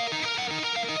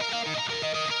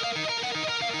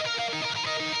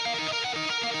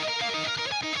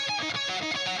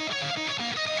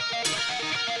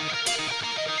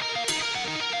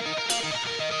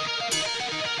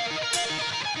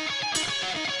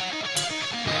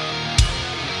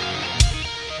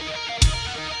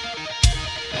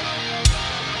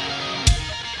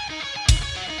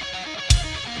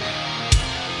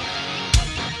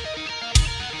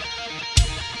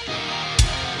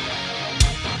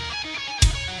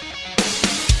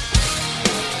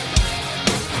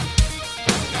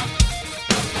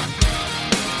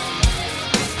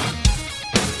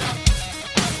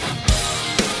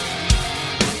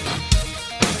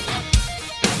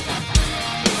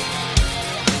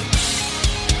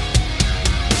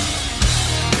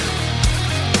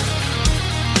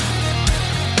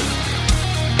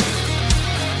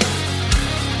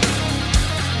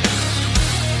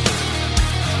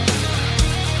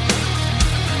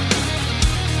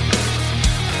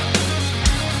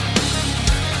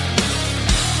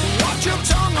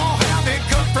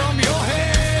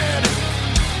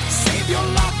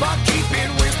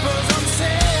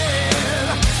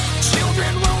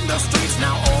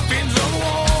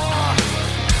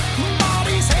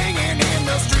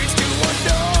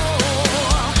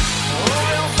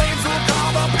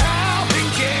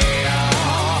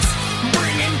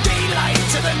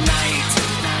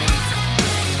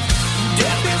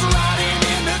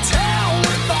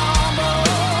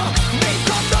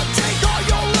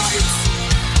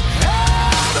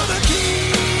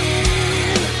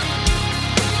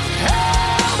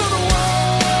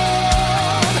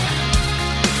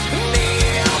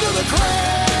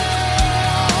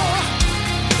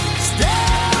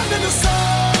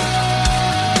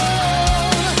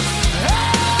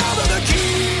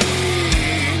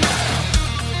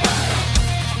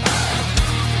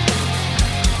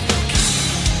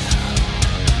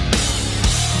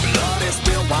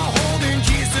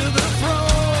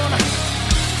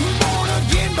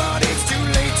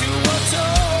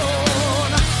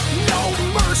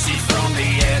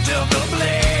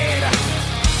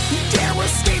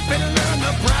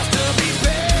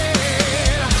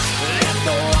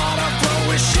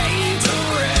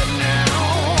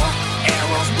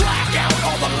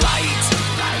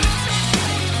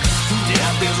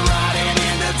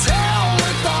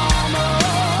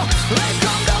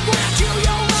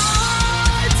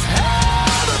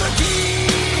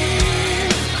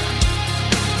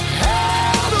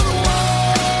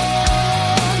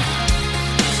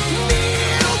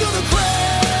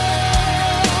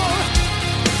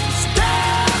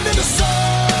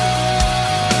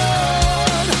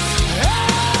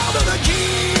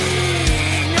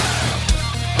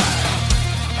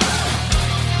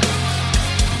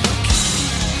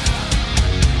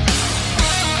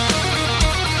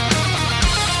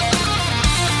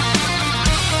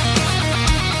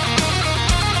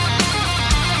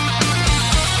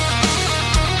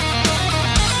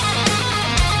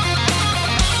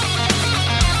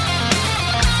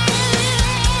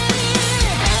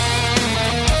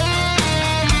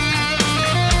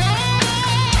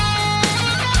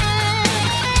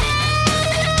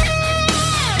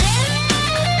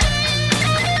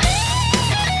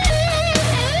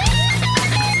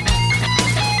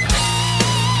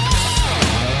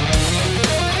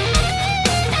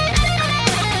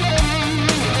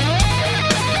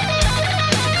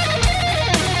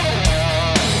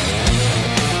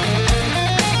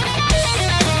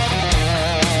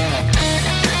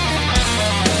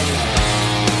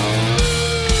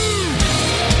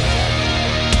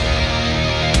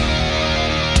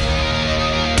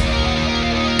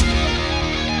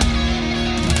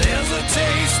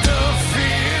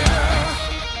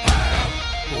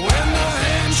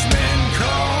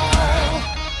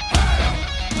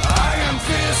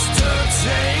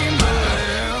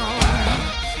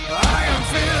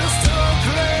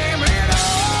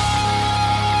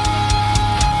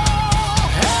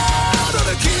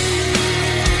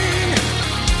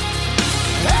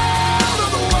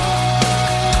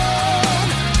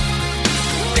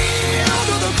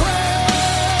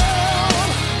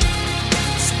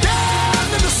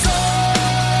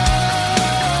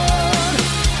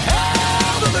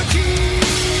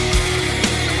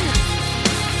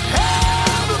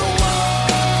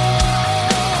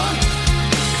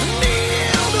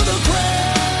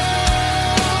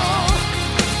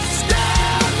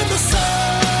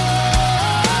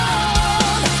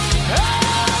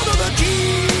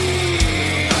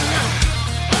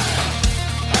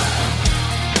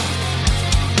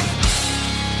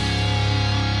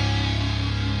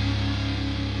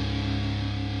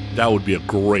 That would be a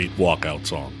great walkout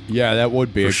song. Yeah, that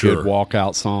would be For a sure. good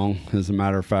walkout song, as a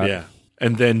matter of fact. Yeah.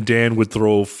 And then Dan would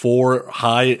throw 4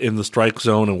 high in the strike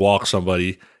zone and walk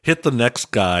somebody, hit the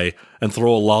next guy, and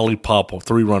throw a lollipop, a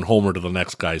 3-run homer to the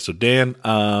next guy. So Dan,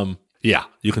 yeah,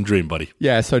 you can dream, buddy.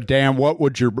 Yeah, so Dan, what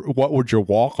would your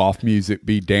walk-off music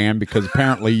be, Dan? Because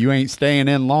apparently you ain't staying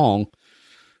in long.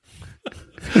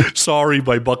 Sorry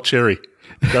by Buck Cherry.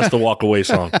 That's the walk away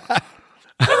song.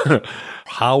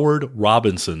 Howard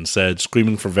Robinson said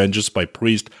Screaming for Vengeance by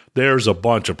Priest. There's a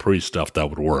bunch of Priest stuff that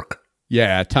would work.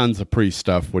 Yeah, tons of Priest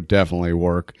stuff would definitely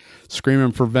work.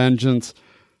 Screaming for Vengeance.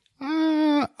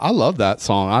 I love that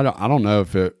song. I don't know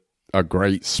if it's a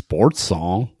great sports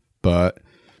song, but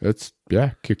it's,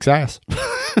 kicks ass.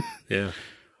 Yeah.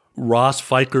 Ross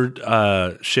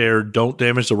Fikert shared Don't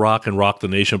Damage the Rock and Rock the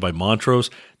Nation by Montrose.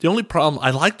 The only problem,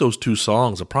 I like those 2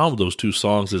 songs. The problem with those 2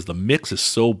 songs is the mix is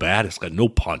so bad, it's got no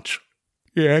punch.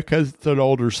 Yeah, because it's an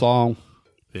older song.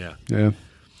 Yeah. Yeah.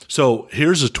 So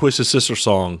here's a Twisted Sister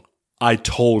song I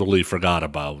totally forgot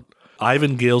about.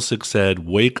 Ivan Galesick said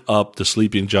Wake Up the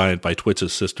Sleeping Giant by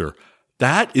Twisted Sister.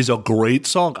 That is a great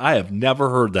song. I have never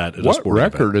heard that in a What sporting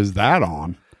record event. is that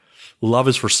on? Love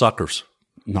is for Suckers.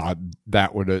 No,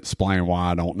 that would explain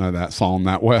why I don't know that song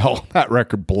that well. That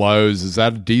record blows. Is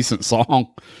that a decent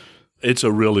song? It's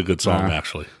a really good song,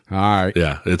 actually. All right.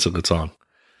 Yeah, it's a good song.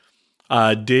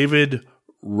 David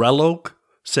Reloke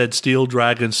said Steel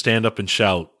Dragon Stand Up and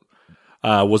Shout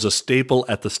was a staple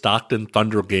at the Stockton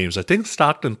Thunder games. I think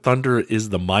Stockton Thunder is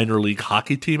the minor league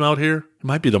hockey team out here. It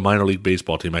might be the minor league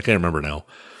baseball team. I can't remember now.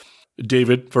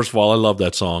 David, first of all, I love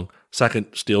that song. Second,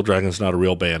 Steel Dragon's not a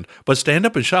real band. But Stand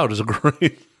Up and Shout is a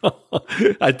great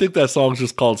I think that song's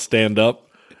just called Stand Up.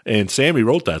 And Sammy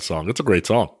wrote that song. It's a great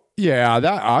song. Yeah,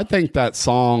 I think that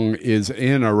song is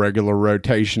in a regular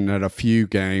rotation at a few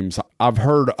games. I've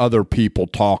heard other people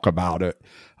talk about it,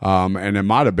 and it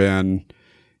might have been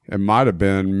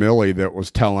Millie that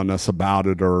was telling us about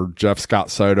it, or Jeff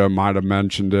Scott Soto might have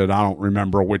mentioned it. I don't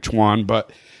remember which one,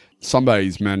 but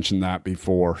somebody's mentioned that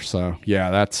before. So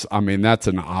yeah, that's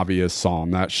an obvious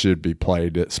song that should be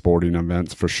played at sporting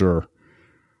events for sure.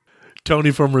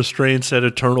 Tony from Restraint said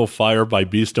Eternal Fire by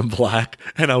Beast in Black,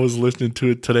 and I was listening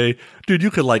to it today. Dude, you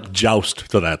could like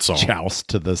joust to that song. Joust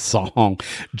to the song.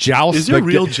 Joust. Is there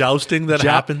real jousting that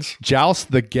happens? Joust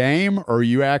the game, or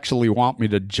you actually want me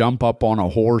to jump up on a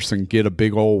horse and get a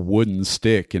big old wooden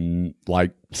stick and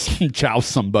like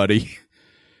joust somebody?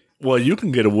 Well, you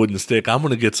can get a wooden stick. I'm going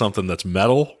to get something that's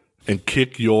metal and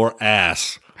kick your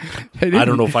ass. I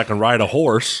don't know if I can ride a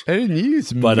horse. They didn't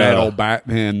use metal back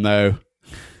then, though.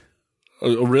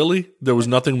 Really? There was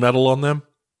nothing metal on them?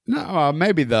 No,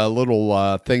 maybe the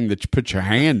little thing that you put your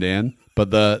hand in, but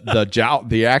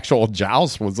the actual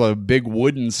joust was a big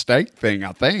wooden stake thing,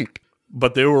 I think.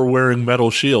 But they were wearing metal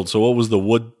shields, so what was the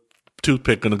wood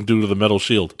toothpick going to do to the metal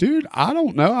shield? Dude, I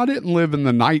don't know. I didn't live in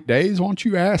the night days. Why don't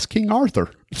you ask King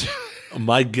Arthur?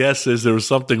 My guess is there was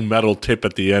something metal tip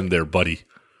at the end there, buddy.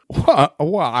 What?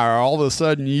 Are all of a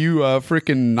sudden you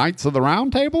freaking Knights of the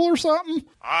Round Table or something?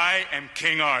 I am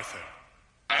King Arthur.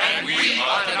 And we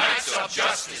are the Knights of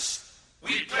Justice.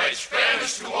 We pledge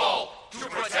fairness to all, to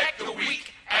protect the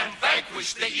weak and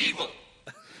vanquish the evil.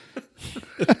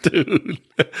 Dude.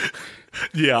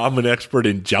 Yeah, I'm an expert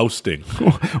in jousting.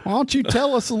 Why don't you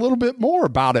tell us a little bit more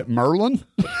about it, Merlin?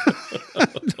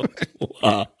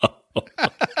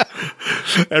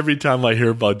 Every time I hear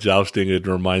about jousting, it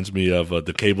reminds me of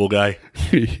the Cable Guy,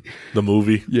 the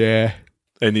movie. Yeah.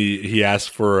 And he asked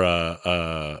for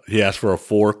a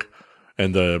fork.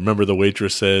 And remember the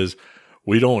waitress says,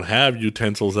 we don't have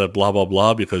utensils at blah, blah,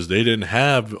 blah because they didn't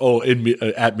have,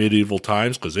 at medieval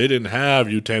times, because they didn't have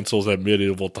utensils at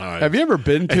medieval times. Have you ever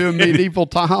been to medieval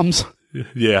times?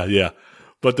 Yeah.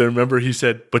 But then remember he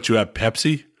said, but you have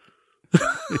Pepsi?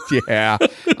 Yeah,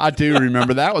 I do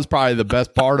remember. That was probably the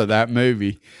best part of that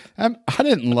movie. I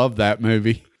didn't love that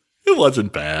movie. It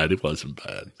wasn't bad.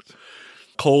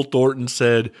 Cole Thornton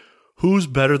said, Who's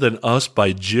Better Than Us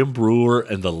by Jim Brewer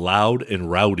and the Loud and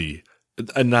Rowdy.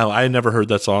 And now, I never heard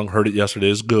that song. Heard it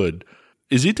yesterday. It's good.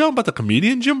 Is he talking about the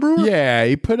comedian Jim Brewer? Yeah,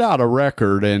 he put out a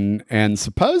record, and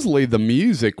supposedly the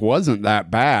music wasn't that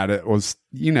bad. It was,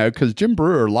 because Jim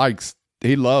Brewer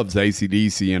he loves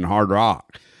AC/DC and hard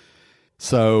rock.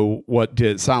 So, what,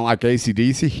 did it sound like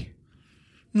AC/DC?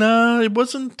 No, it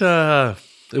wasn't.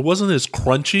 It wasn't as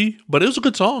crunchy, but it was a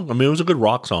good song. I mean, it was a good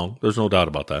rock song. There's no doubt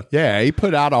about that. Yeah, he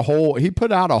put out a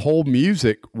whole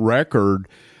music record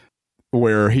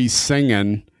where he's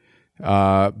singing.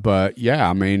 But yeah,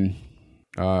 I mean,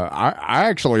 I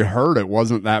actually heard it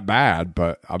wasn't that bad,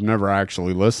 but I've never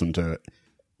actually listened to it.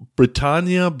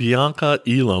 Britannia Bianca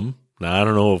Elam, Now, I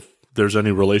don't know if there's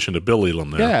any relation to Bill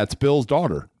Elam there. Yeah, it's Bill's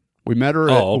daughter. We met her.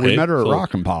 We met her at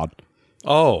Rockin' Pod.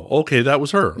 Oh, okay, that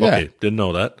was her. Yeah. Okay, didn't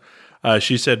know that.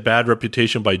 She said "Bad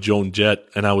Reputation" by Joan Jett,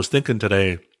 and I was thinking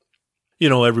today,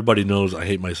 everybody knows I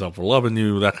hate myself for loving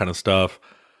you, that kind of stuff.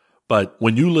 But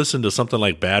when you listen to something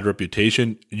like "Bad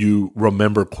Reputation," you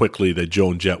remember quickly that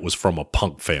Joan Jett was from a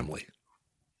punk family.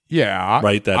 Yeah,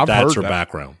 right. That's her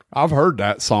background. I've heard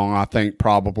that song. I think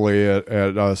probably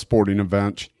at sporting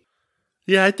events.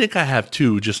 Yeah, I think I have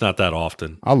too, just not that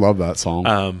often. I love that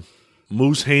song.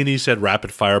 Moose Haney said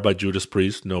 "Rapid Fire" by Judas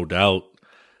Priest, no doubt.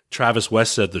 Travis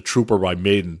West said "The Trooper" by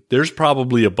Maiden. There's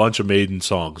probably a bunch of Maiden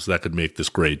songs that could make this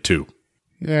grade too.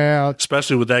 Yeah.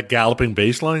 Especially with that galloping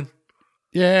bass line.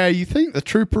 Yeah, you think "The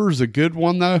Trooper" is a good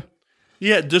one, though?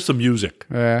 Yeah, just the music.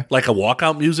 Yeah. Like a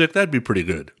walkout music, that'd be pretty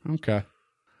good. Okay.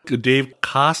 Dave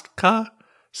Kostka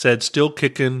said "Still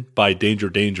Kickin'" by Danger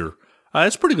Danger.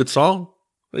 It's a pretty good song.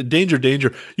 Danger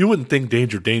Danger. You wouldn't think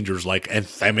Danger Danger is like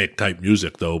anthemic type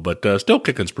music, though, but "Still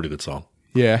Kickin's" a pretty good song.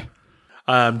 Yeah.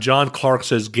 John Clark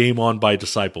says "Game On" by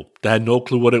Disciple. I had no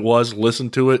clue what it was. Listen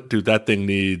to it. Dude, that thing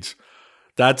needs...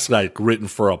 That's like written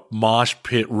for a mosh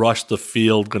pit, rush the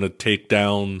field, going to take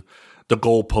down the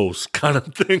goalpost kind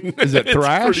of thing. Is it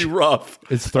thrash? It's pretty rough.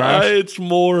 It's thrash? It's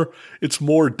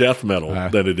more death metal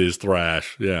than it is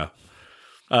thrash. Yeah.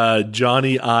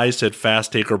 Johnny I said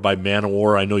 "Fast Taker" by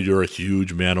Manowar. I know you're a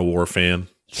huge Manowar fan.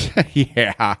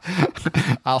 Yeah.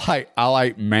 I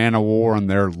like Manowar and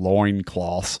their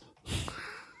loincloths.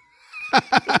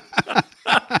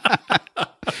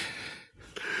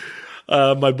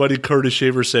 My buddy Curtis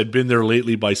Shaver said "Been There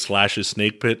Lately" by Slash's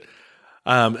Snake Pit.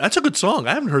 That's a good song.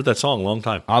 I haven't heard that song in a long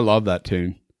time. I love that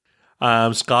tune.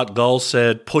 Scott Gull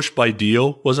said "Push" by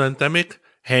Dio was anthemic.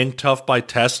 "Hang Tough" by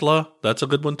Tesla. That's a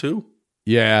good one too.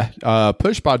 Yeah.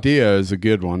 Push by Dio is a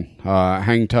good one.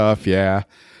 Hang Tough. Yeah.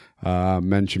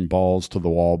 Mention Balls to the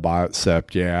Wall by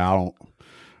Accept. Yeah.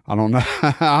 I don't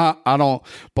know.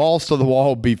 Balls to the Wall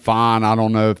would be fine. I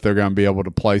don't know if they're going to be able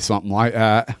to play something like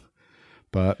that.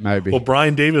 But maybe. Well,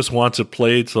 Brian Davis wants it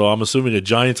played, so I'm assuming at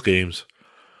Giants games.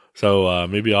 So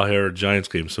maybe I'll hear a Giants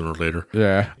game sooner or later.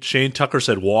 Yeah. Shane Tucker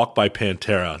said "Walk" by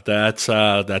Pantera.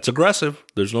 That's aggressive.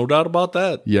 There's no doubt about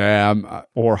that. Yeah.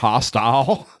 Or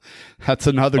Hostile. That's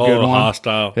another good one.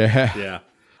 Hostile. Yeah.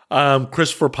 Yeah.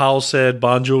 Christopher Powell said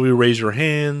 "Bon Jovi, Raise Your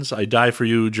Hands." "I Die For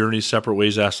You." Journey, "Separate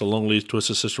Ways." Ask the Lonely.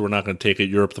 Twisted Sister, "We're Not Going to Take It."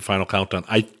 Europe, "The Final Countdown."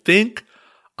 I think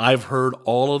I've heard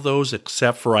all of those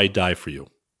except for "I Die For You."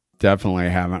 Definitely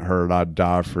haven't heard "I'd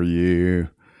Die For You."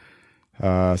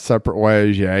 Separate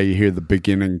Ways, yeah, you hear the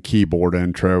beginning keyboard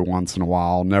intro once in a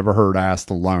while. Never heard "Ask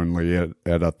the Lonely"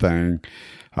 at a thing.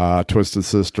 Twisted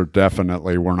Sister,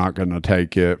 definitely "We're Not Going to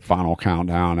Take It." Final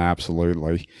Countdown,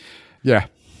 absolutely. Yeah,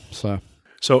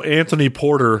 So Anthony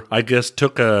Porter, I guess,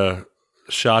 took a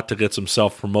shot to get some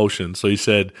self-promotion. So he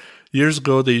said, years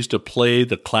ago they used to play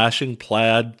the Clashing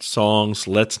Plaid songs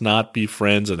 "Let's Not Be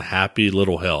Friends" and "Happy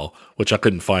Little Hell," which I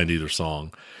couldn't find either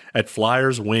song, at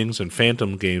Flyers, Wings, and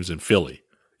Phantom games in Philly,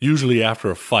 usually after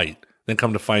a fight. Then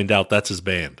come to find out that's his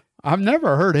band. I've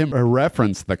never heard him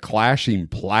reference the Clashing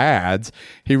Plaids.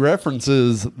 He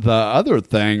references the other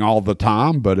thing all the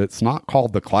time, but it's not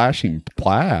called the Clashing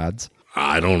Plaids.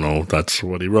 I don't know. That's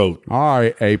what he wrote. All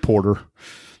right, A. Porter.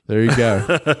 There you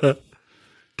go.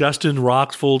 Dustin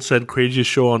Roxfold said "Craziest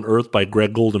Show on Earth" by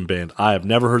Greg Golden Band. I have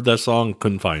never heard that song,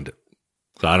 couldn't find it.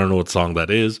 So I don't know what song that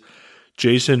is.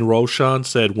 Jason Roshan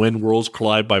said "When Worlds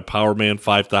Collide" by Power Man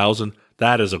 5000.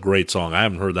 That is a great song. I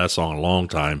haven't heard that song in a long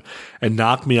time. And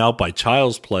 "Knock Me Out" by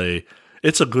Child's Play.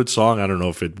 It's a good song. I don't know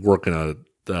if it'd work in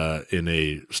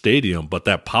a stadium, but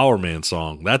that Power Man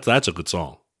song, that's a good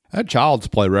song. That Child's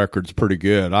Play record's pretty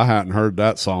good. I hadn't heard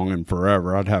that song in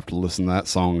forever. I'd have to listen to that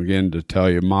song again to tell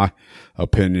you my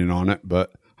opinion on it,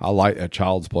 but I like that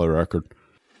Child's Play record.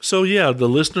 So, yeah, the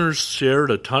listeners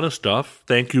shared a ton of stuff.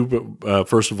 Thank you,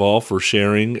 first of all, for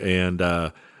sharing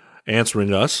and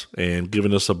answering us and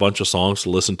giving us a bunch of songs to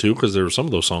listen to, because there were some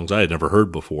of those songs I had never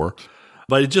heard before.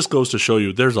 But it just goes to show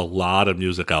you there's a lot of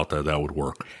music out there that would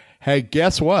work. Hey,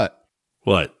 guess what?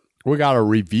 What? We got a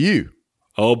review.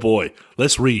 Oh, boy.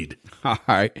 Let's read. All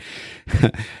right.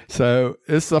 So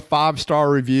it's a 5-star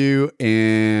review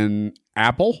in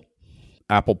Apple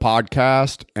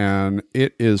Podcast, and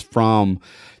it is from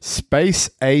Space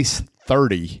Ace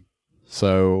 30.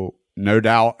 So no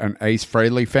doubt an Ace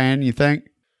Frehley fan, you think?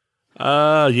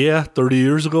 Yeah, 30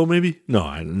 years ago, maybe?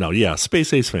 No, yeah,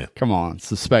 Space Ace fan. Come on, it's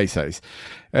the Space Ace.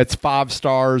 It's 5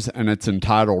 stars, and it's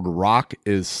entitled "Rock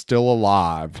is Still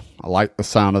Alive." I like the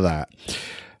sound of that.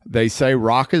 They say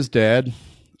rock is dead,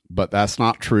 but that's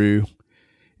not true.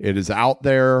 It is out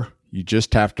there, You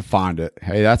just have to find it.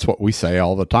 Hey, that's what we say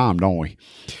all the time, don't we?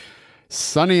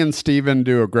 Sonny and Steven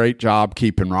do a great job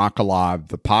keeping rock alive.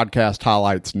 The podcast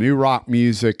highlights new rock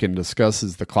music and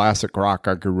discusses the classic rock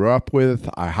I grew up with.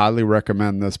 I highly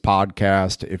recommend this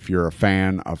podcast if you're a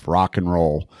fan of rock and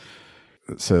roll.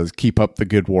 It says, keep up the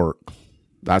good work.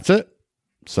 That's it.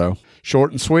 So,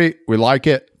 short and sweet. We like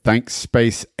it. Thanks,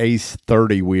 Space Ace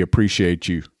 30. We appreciate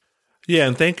you. Yeah,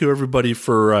 and thank you, everybody,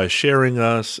 for sharing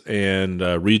us and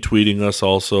retweeting us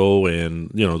also. And,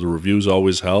 the reviews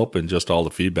always help, and just all the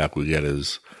feedback we get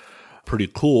is pretty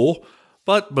cool.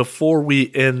 But before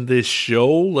we end this show,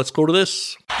 let's go to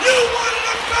this. You wanted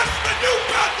the best, and you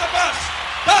got the best.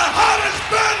 The hottest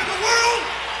band in the world,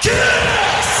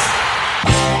 KISS!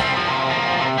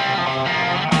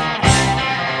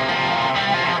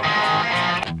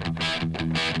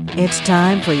 It's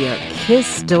time for your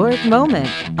Historic Moment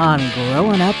on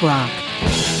Growing Up Rock.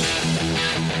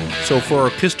 So for our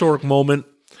Historic Moment,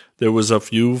 there was a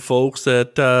few folks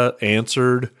that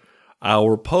answered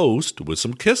our post with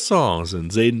some Kiss songs.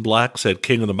 And Zayden Black said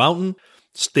King of the Mountain.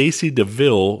 Stacy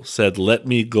DeVille said Let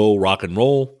Me Go Rock and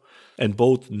Roll. And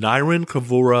both Nyron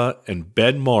Kavura and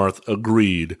Ben Marth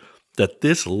agreed that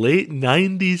this late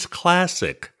 90s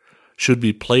classic should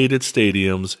be played at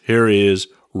stadiums. Here is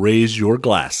Raise Your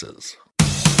Glasses.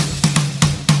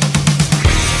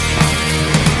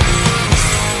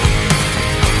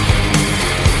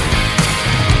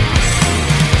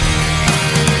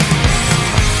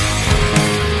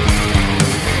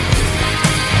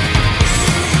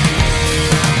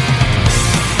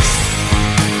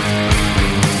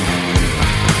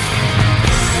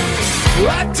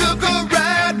 I took a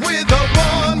ride with a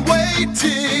one-way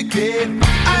ticket.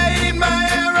 I aimed my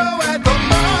arrow at the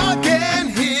mark and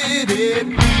hit it.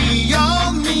 We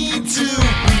all need to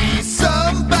be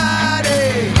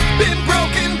somebody. Been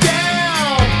broken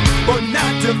down, but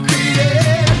not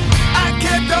defeated. I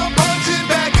kept on punching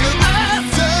back till I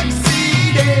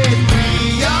succeeded.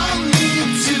 We all need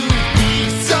to be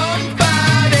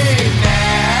somebody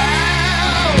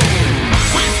now.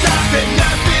 We stopped at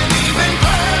nothing, even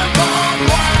climb on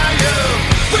wire.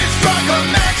 We struck a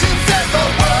match and set the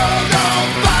world on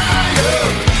fire.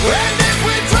 And if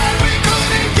we tried, we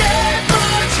couldn't get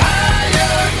much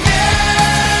higher now.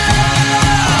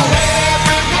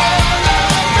 Everyone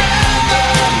around the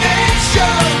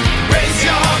nation, raise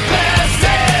your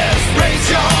glasses, raise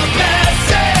your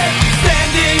glasses.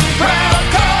 Standing proud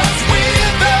 'cause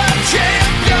we're the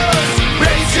champions.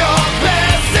 Raise your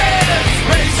glasses,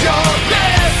 raise your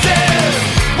glasses.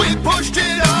 We pushed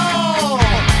it on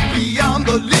beyond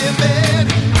the limit.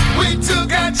 We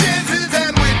took our chances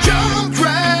and we jumped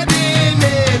right in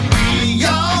it. We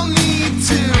all need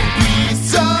to be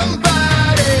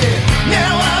somebody.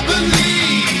 Now I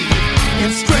believe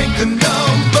in strength and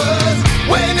numbers.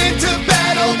 Went into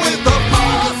battle with the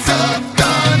pulse of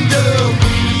thunder.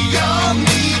 We all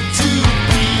need to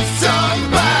be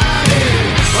somebody.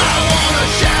 I wanna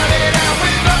shout it out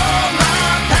with all my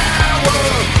power.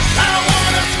 I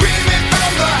wanna scream it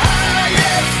from the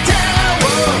highest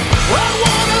tower. I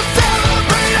wanna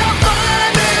celebrate our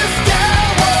finest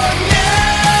hour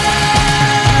now.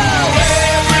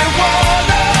 Everyone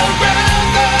around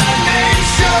the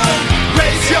nation,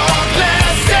 raise your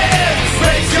glasses,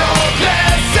 raise your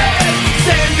glasses.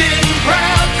 Standing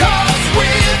proud 'cause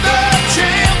we're the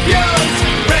champions.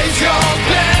 Raise your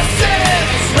glasses,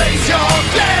 raise your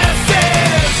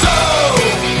glasses. So,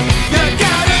 you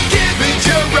gotta give it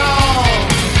your all.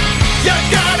 You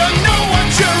gotta know what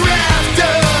you're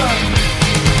after.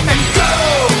 And go,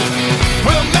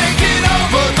 we'll make it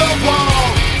over the wall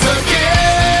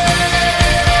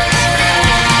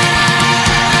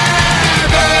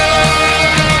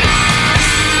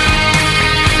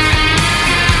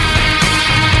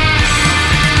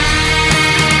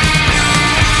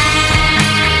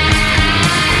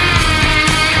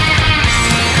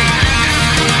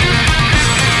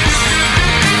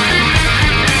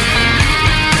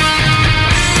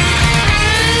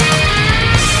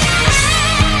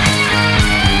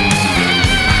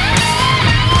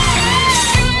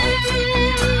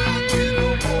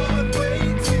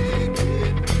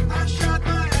I shot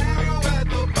my arrow at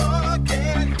the mark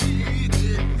and hit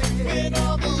it. When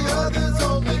all the others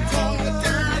only talked,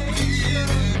 I did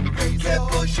it. Kept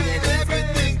pushing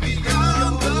everything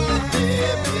beyond the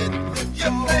limit. You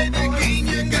play the game,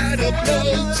 you gotta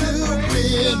play to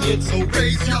win it. So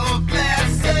raise your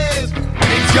glasses,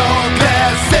 raise your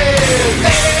glasses.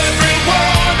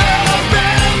 Everyone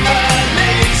around the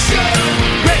nation,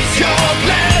 raise your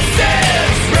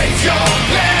glasses, raise your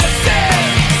glasses.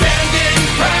 Standing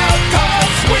proud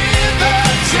 'cause we're the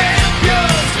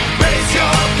champions. Raise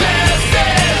your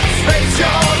glasses,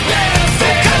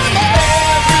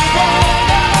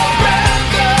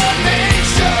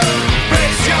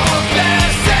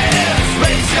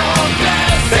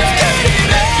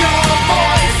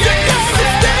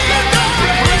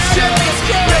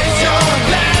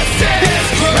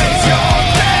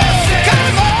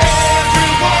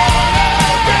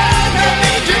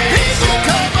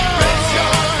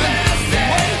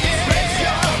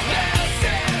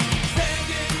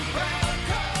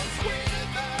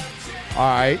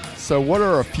 right. So what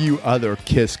are a few other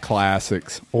Kiss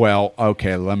classics? Well,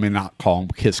 okay, let me not call them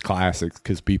Kiss classics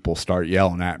because people start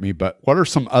yelling at me. But what are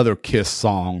some other Kiss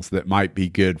songs that might be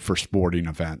good for sporting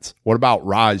events? What about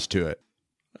Rise to It?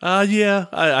 Yeah,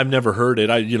 I've never heard it.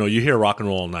 You hear Rock and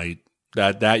Roll All Night.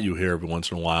 That you hear every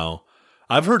once in a while.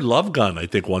 I've heard Love Gun, I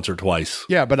think, once or twice.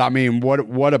 Yeah, but I mean,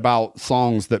 what about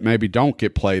songs that maybe don't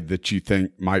get played that you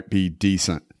think might be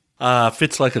decent?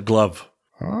 Fits Like a Glove.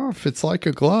 Oh, Fits Like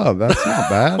a Glove. That's not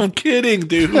bad. I'm kidding,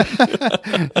 dude.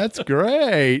 That's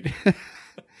great.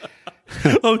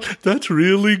 Oh, that's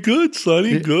really good,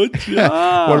 Sonny. Good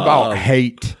job. What about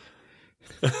Hate?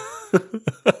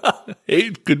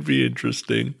 Hate could be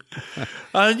interesting.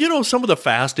 Some of the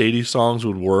fast 80s songs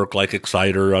would work, like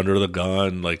Exciter, Under the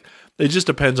Gun. Like, it just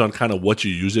depends on kind of what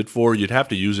you use it for. You'd have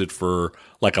to use it for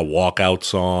like a walkout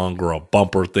song or a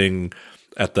bumper thing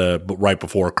right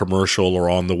before a commercial or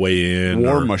on the way in.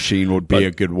 War Machine would be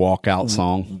a good walkout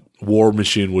song. War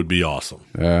Machine would be awesome.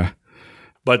 Yeah.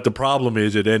 But the problem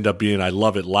is it end up being I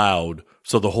Love It Loud,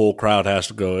 so the whole crowd has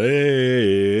to go,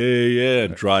 hey, yeah,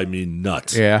 and drive me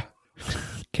nuts. Yeah.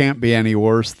 Can't be any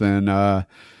worse than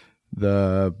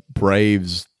the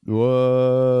Braves. Whoa.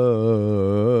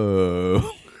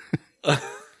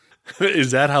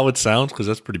 Is that how it sounds? Because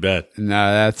that's pretty bad.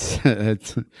 No,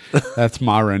 that's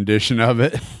my rendition of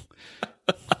it.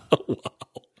 Wow.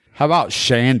 How about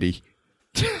Shandy?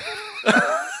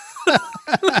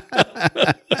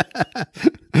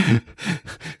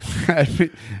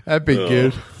 That'd be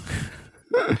good.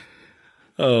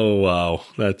 Oh wow,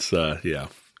 that's yeah.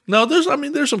 No,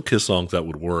 there's some Kiss songs that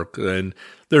would work, and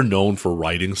they're known for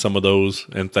writing some of those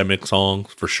anthemic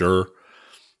songs for sure.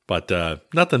 But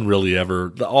nothing really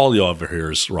ever. All you ever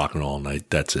hear is Rock and Roll All Night.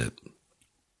 That's it.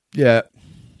 Yeah,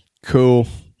 cool.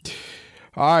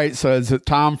 All right, so is it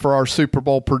time for our Super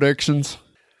Bowl predictions?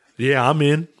 Yeah, I'm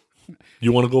in.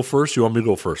 You want to go first? You want me to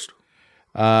go first?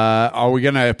 Are we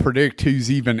going to predict who's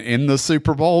even in the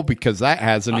Super Bowl? Because that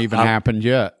hasn't even happened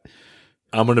yet.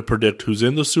 I'm going to predict who's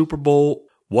in the Super Bowl,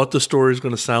 what the story is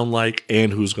going to sound like,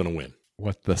 and who's going to win.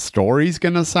 What the story's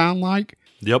going to sound like?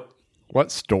 Yep.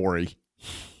 What story?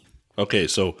 Okay,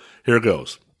 so here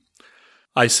goes.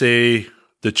 I say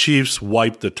the Chiefs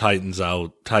wipe the Titans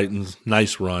out. Titans,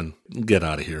 nice run. Get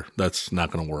out of here. That's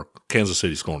not going to work. Kansas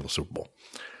City's going to the Super Bowl.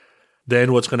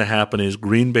 Then what's going to happen is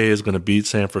Green Bay is going to beat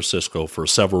San Francisco for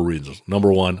several reasons.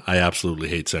 Number one, I absolutely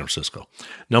hate San Francisco.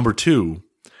 Number two,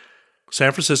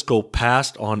 San Francisco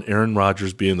passed on Aaron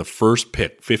Rodgers being the first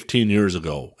pick 15 years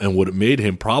ago and would have made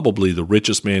him probably the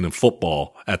richest man in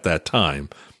football at that time,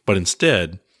 but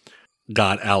instead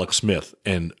got Alex Smith,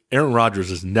 and Aaron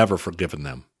Rodgers has never forgiven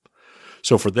them.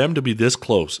 So for them to be this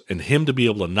close and him to be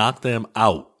able to knock them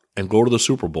out and go to the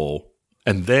Super Bowl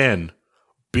and then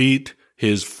beat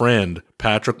his friend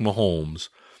Patrick Mahomes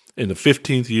in the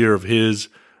 15th year of his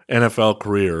NFL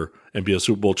career and be a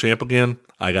Super Bowl champ again,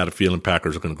 I got a feeling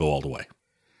Packers are going to go all the way.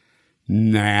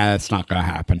 Nah, that's not going to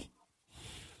happen.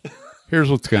 Here's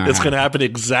what's going to happen. It's going to happen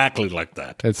exactly like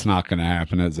that. It's not going to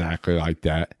happen exactly like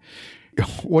that.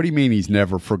 What do you mean he's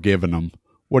never forgiven them?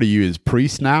 What are you, his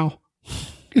priest now?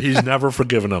 He's never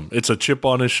forgiven them. It's a chip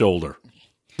on his shoulder.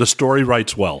 The story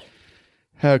writes well.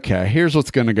 Okay, here's what's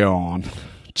going to go on.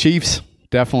 Chiefs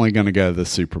definitely going to go to the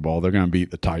Super Bowl. They're going to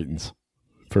beat the Titans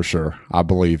for sure. I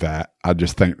believe that. I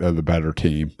just think they're the better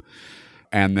team.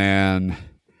 And then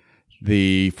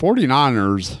the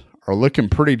 49ers are looking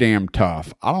pretty damn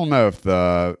tough. I don't know if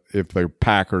the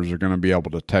Packers are going to be able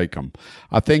to take them.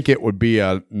 I think it would be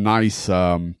a nice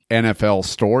NFL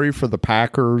story for the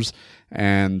Packers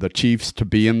and the Chiefs to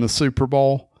be in the Super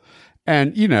Bowl.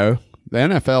 And, the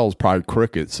NFL is probably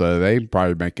crooked, so they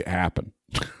probably make it happen.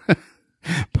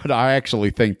 But I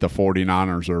actually think the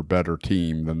 49ers are a better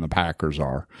team than the Packers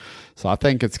are. So I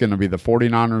think it's going to be the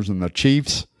 49ers and the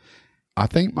Chiefs. I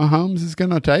think Mahomes is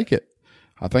going to take it.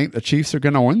 I think the Chiefs are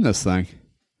going to win this thing.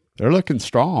 They're looking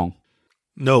strong.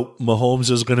 No, Mahomes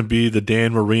is going to be the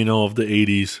Dan Marino of the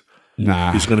 80s.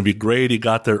 Nah. He's going to be great. He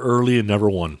got there early and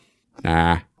never won.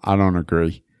 Nah, I don't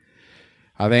agree.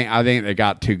 I think they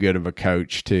got too good of a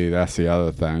coach, too. That's the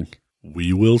other thing.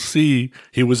 We will see.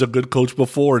 He was a good coach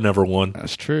before, never won.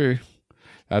 That's true.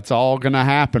 That's all going to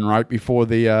happen right before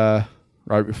the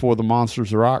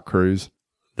Monsters of Rock cruise.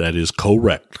 That is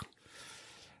correct.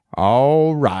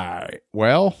 All right.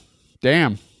 Well,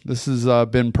 damn. This has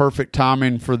been perfect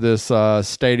timing for this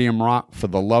Stadium Rock for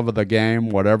the love of the game,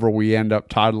 whatever we end up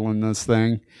titling this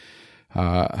thing.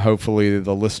 Hopefully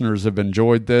the listeners have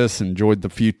enjoyed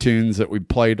the few tunes that we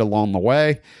played along the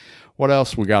way. What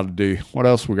else we got to do? What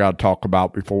else we got to talk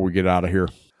about before we get out of here?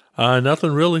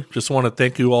 Nothing really. Just want to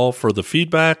thank you all for the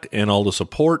feedback and all the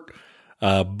support.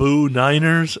 Boo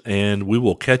Niners, and we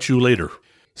will catch you later.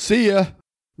 See ya.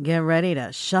 Get ready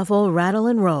to shuffle, rattle,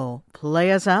 and roll.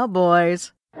 Play us out,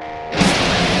 boys.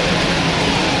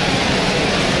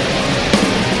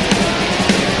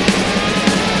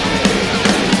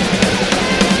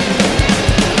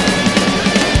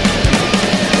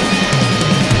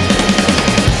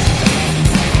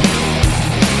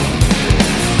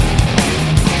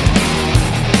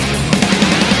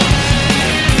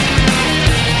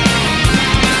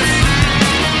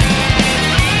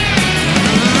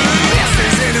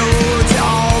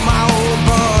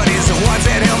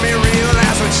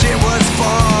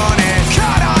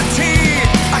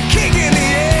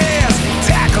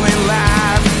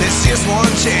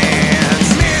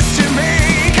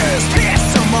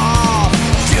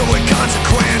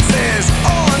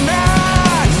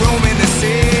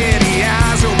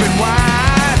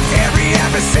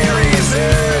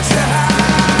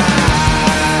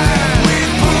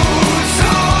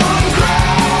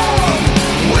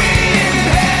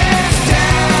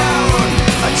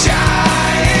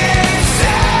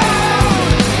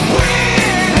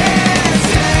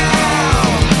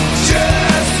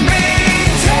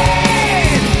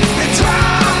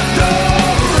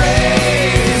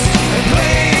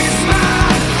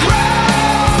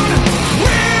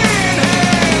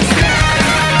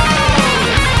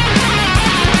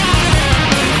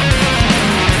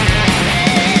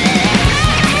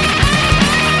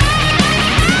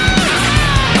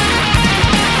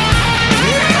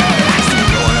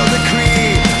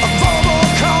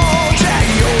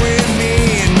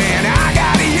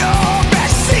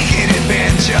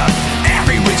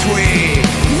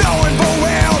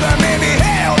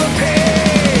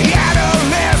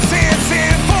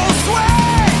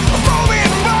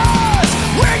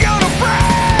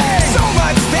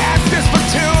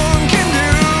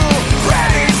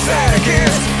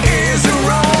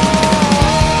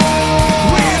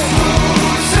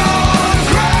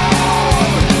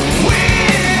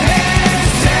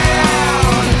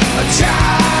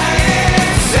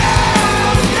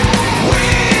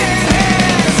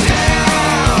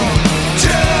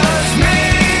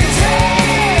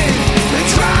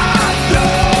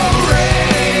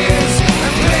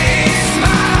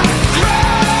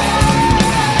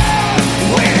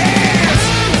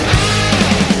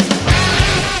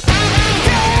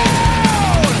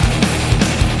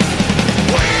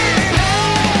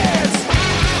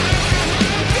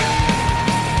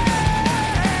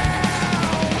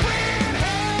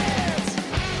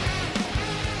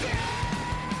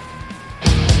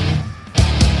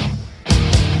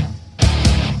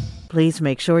 Please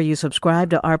make sure you subscribe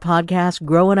to our podcast,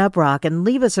 Growing Up Rock, and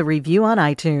leave us a review on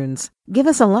iTunes. Give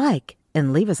us a like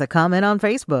and leave us a comment on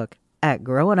Facebook at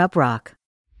Growing Up Rock.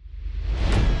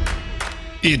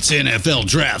 It's NFL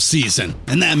draft season,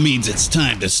 and that means it's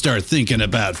time to start thinking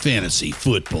about fantasy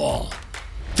football.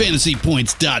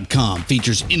 FantasyPoints.com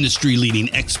features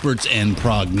industry-leading experts and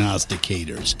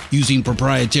prognosticators using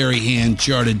proprietary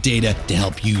hand-charted data to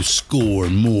help you score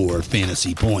more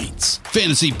fantasy points.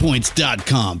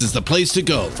 FantasyPoints.com is the place to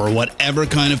go for whatever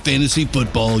kind of fantasy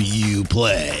football you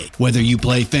play. Whether you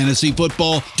play fantasy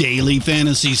football, daily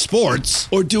fantasy sports,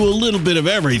 or do a little bit of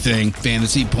everything,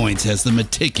 Fantasy Points has the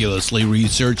meticulously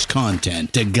researched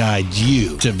content to guide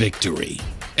you to victory.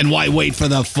 And why wait for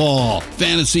the fall?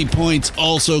 Fantasy Points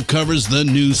also covers the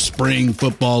new spring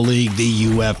football league, the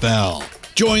UFL.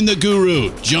 Join the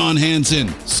guru, John Hansen,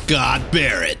 Scott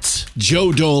Barrett,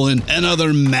 Joe Dolan, and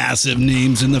other massive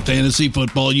names in the fantasy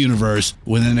football universe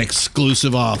with an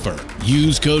exclusive offer.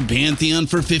 Use code Pantheon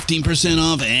for 15%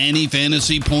 off any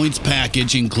Fantasy Points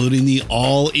package, including the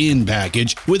all-in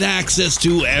package, with access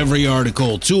to every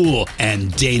article, tool,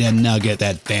 and data nugget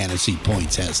that Fantasy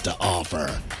Points has to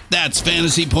offer. That's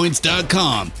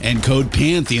FantasyPoints.com and code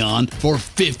Pantheon for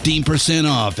 15%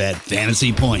 off at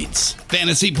Fantasy Points.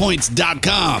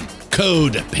 FantasyPoints.com,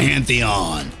 code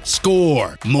Pantheon.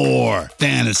 Score more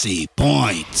fantasy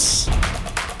points.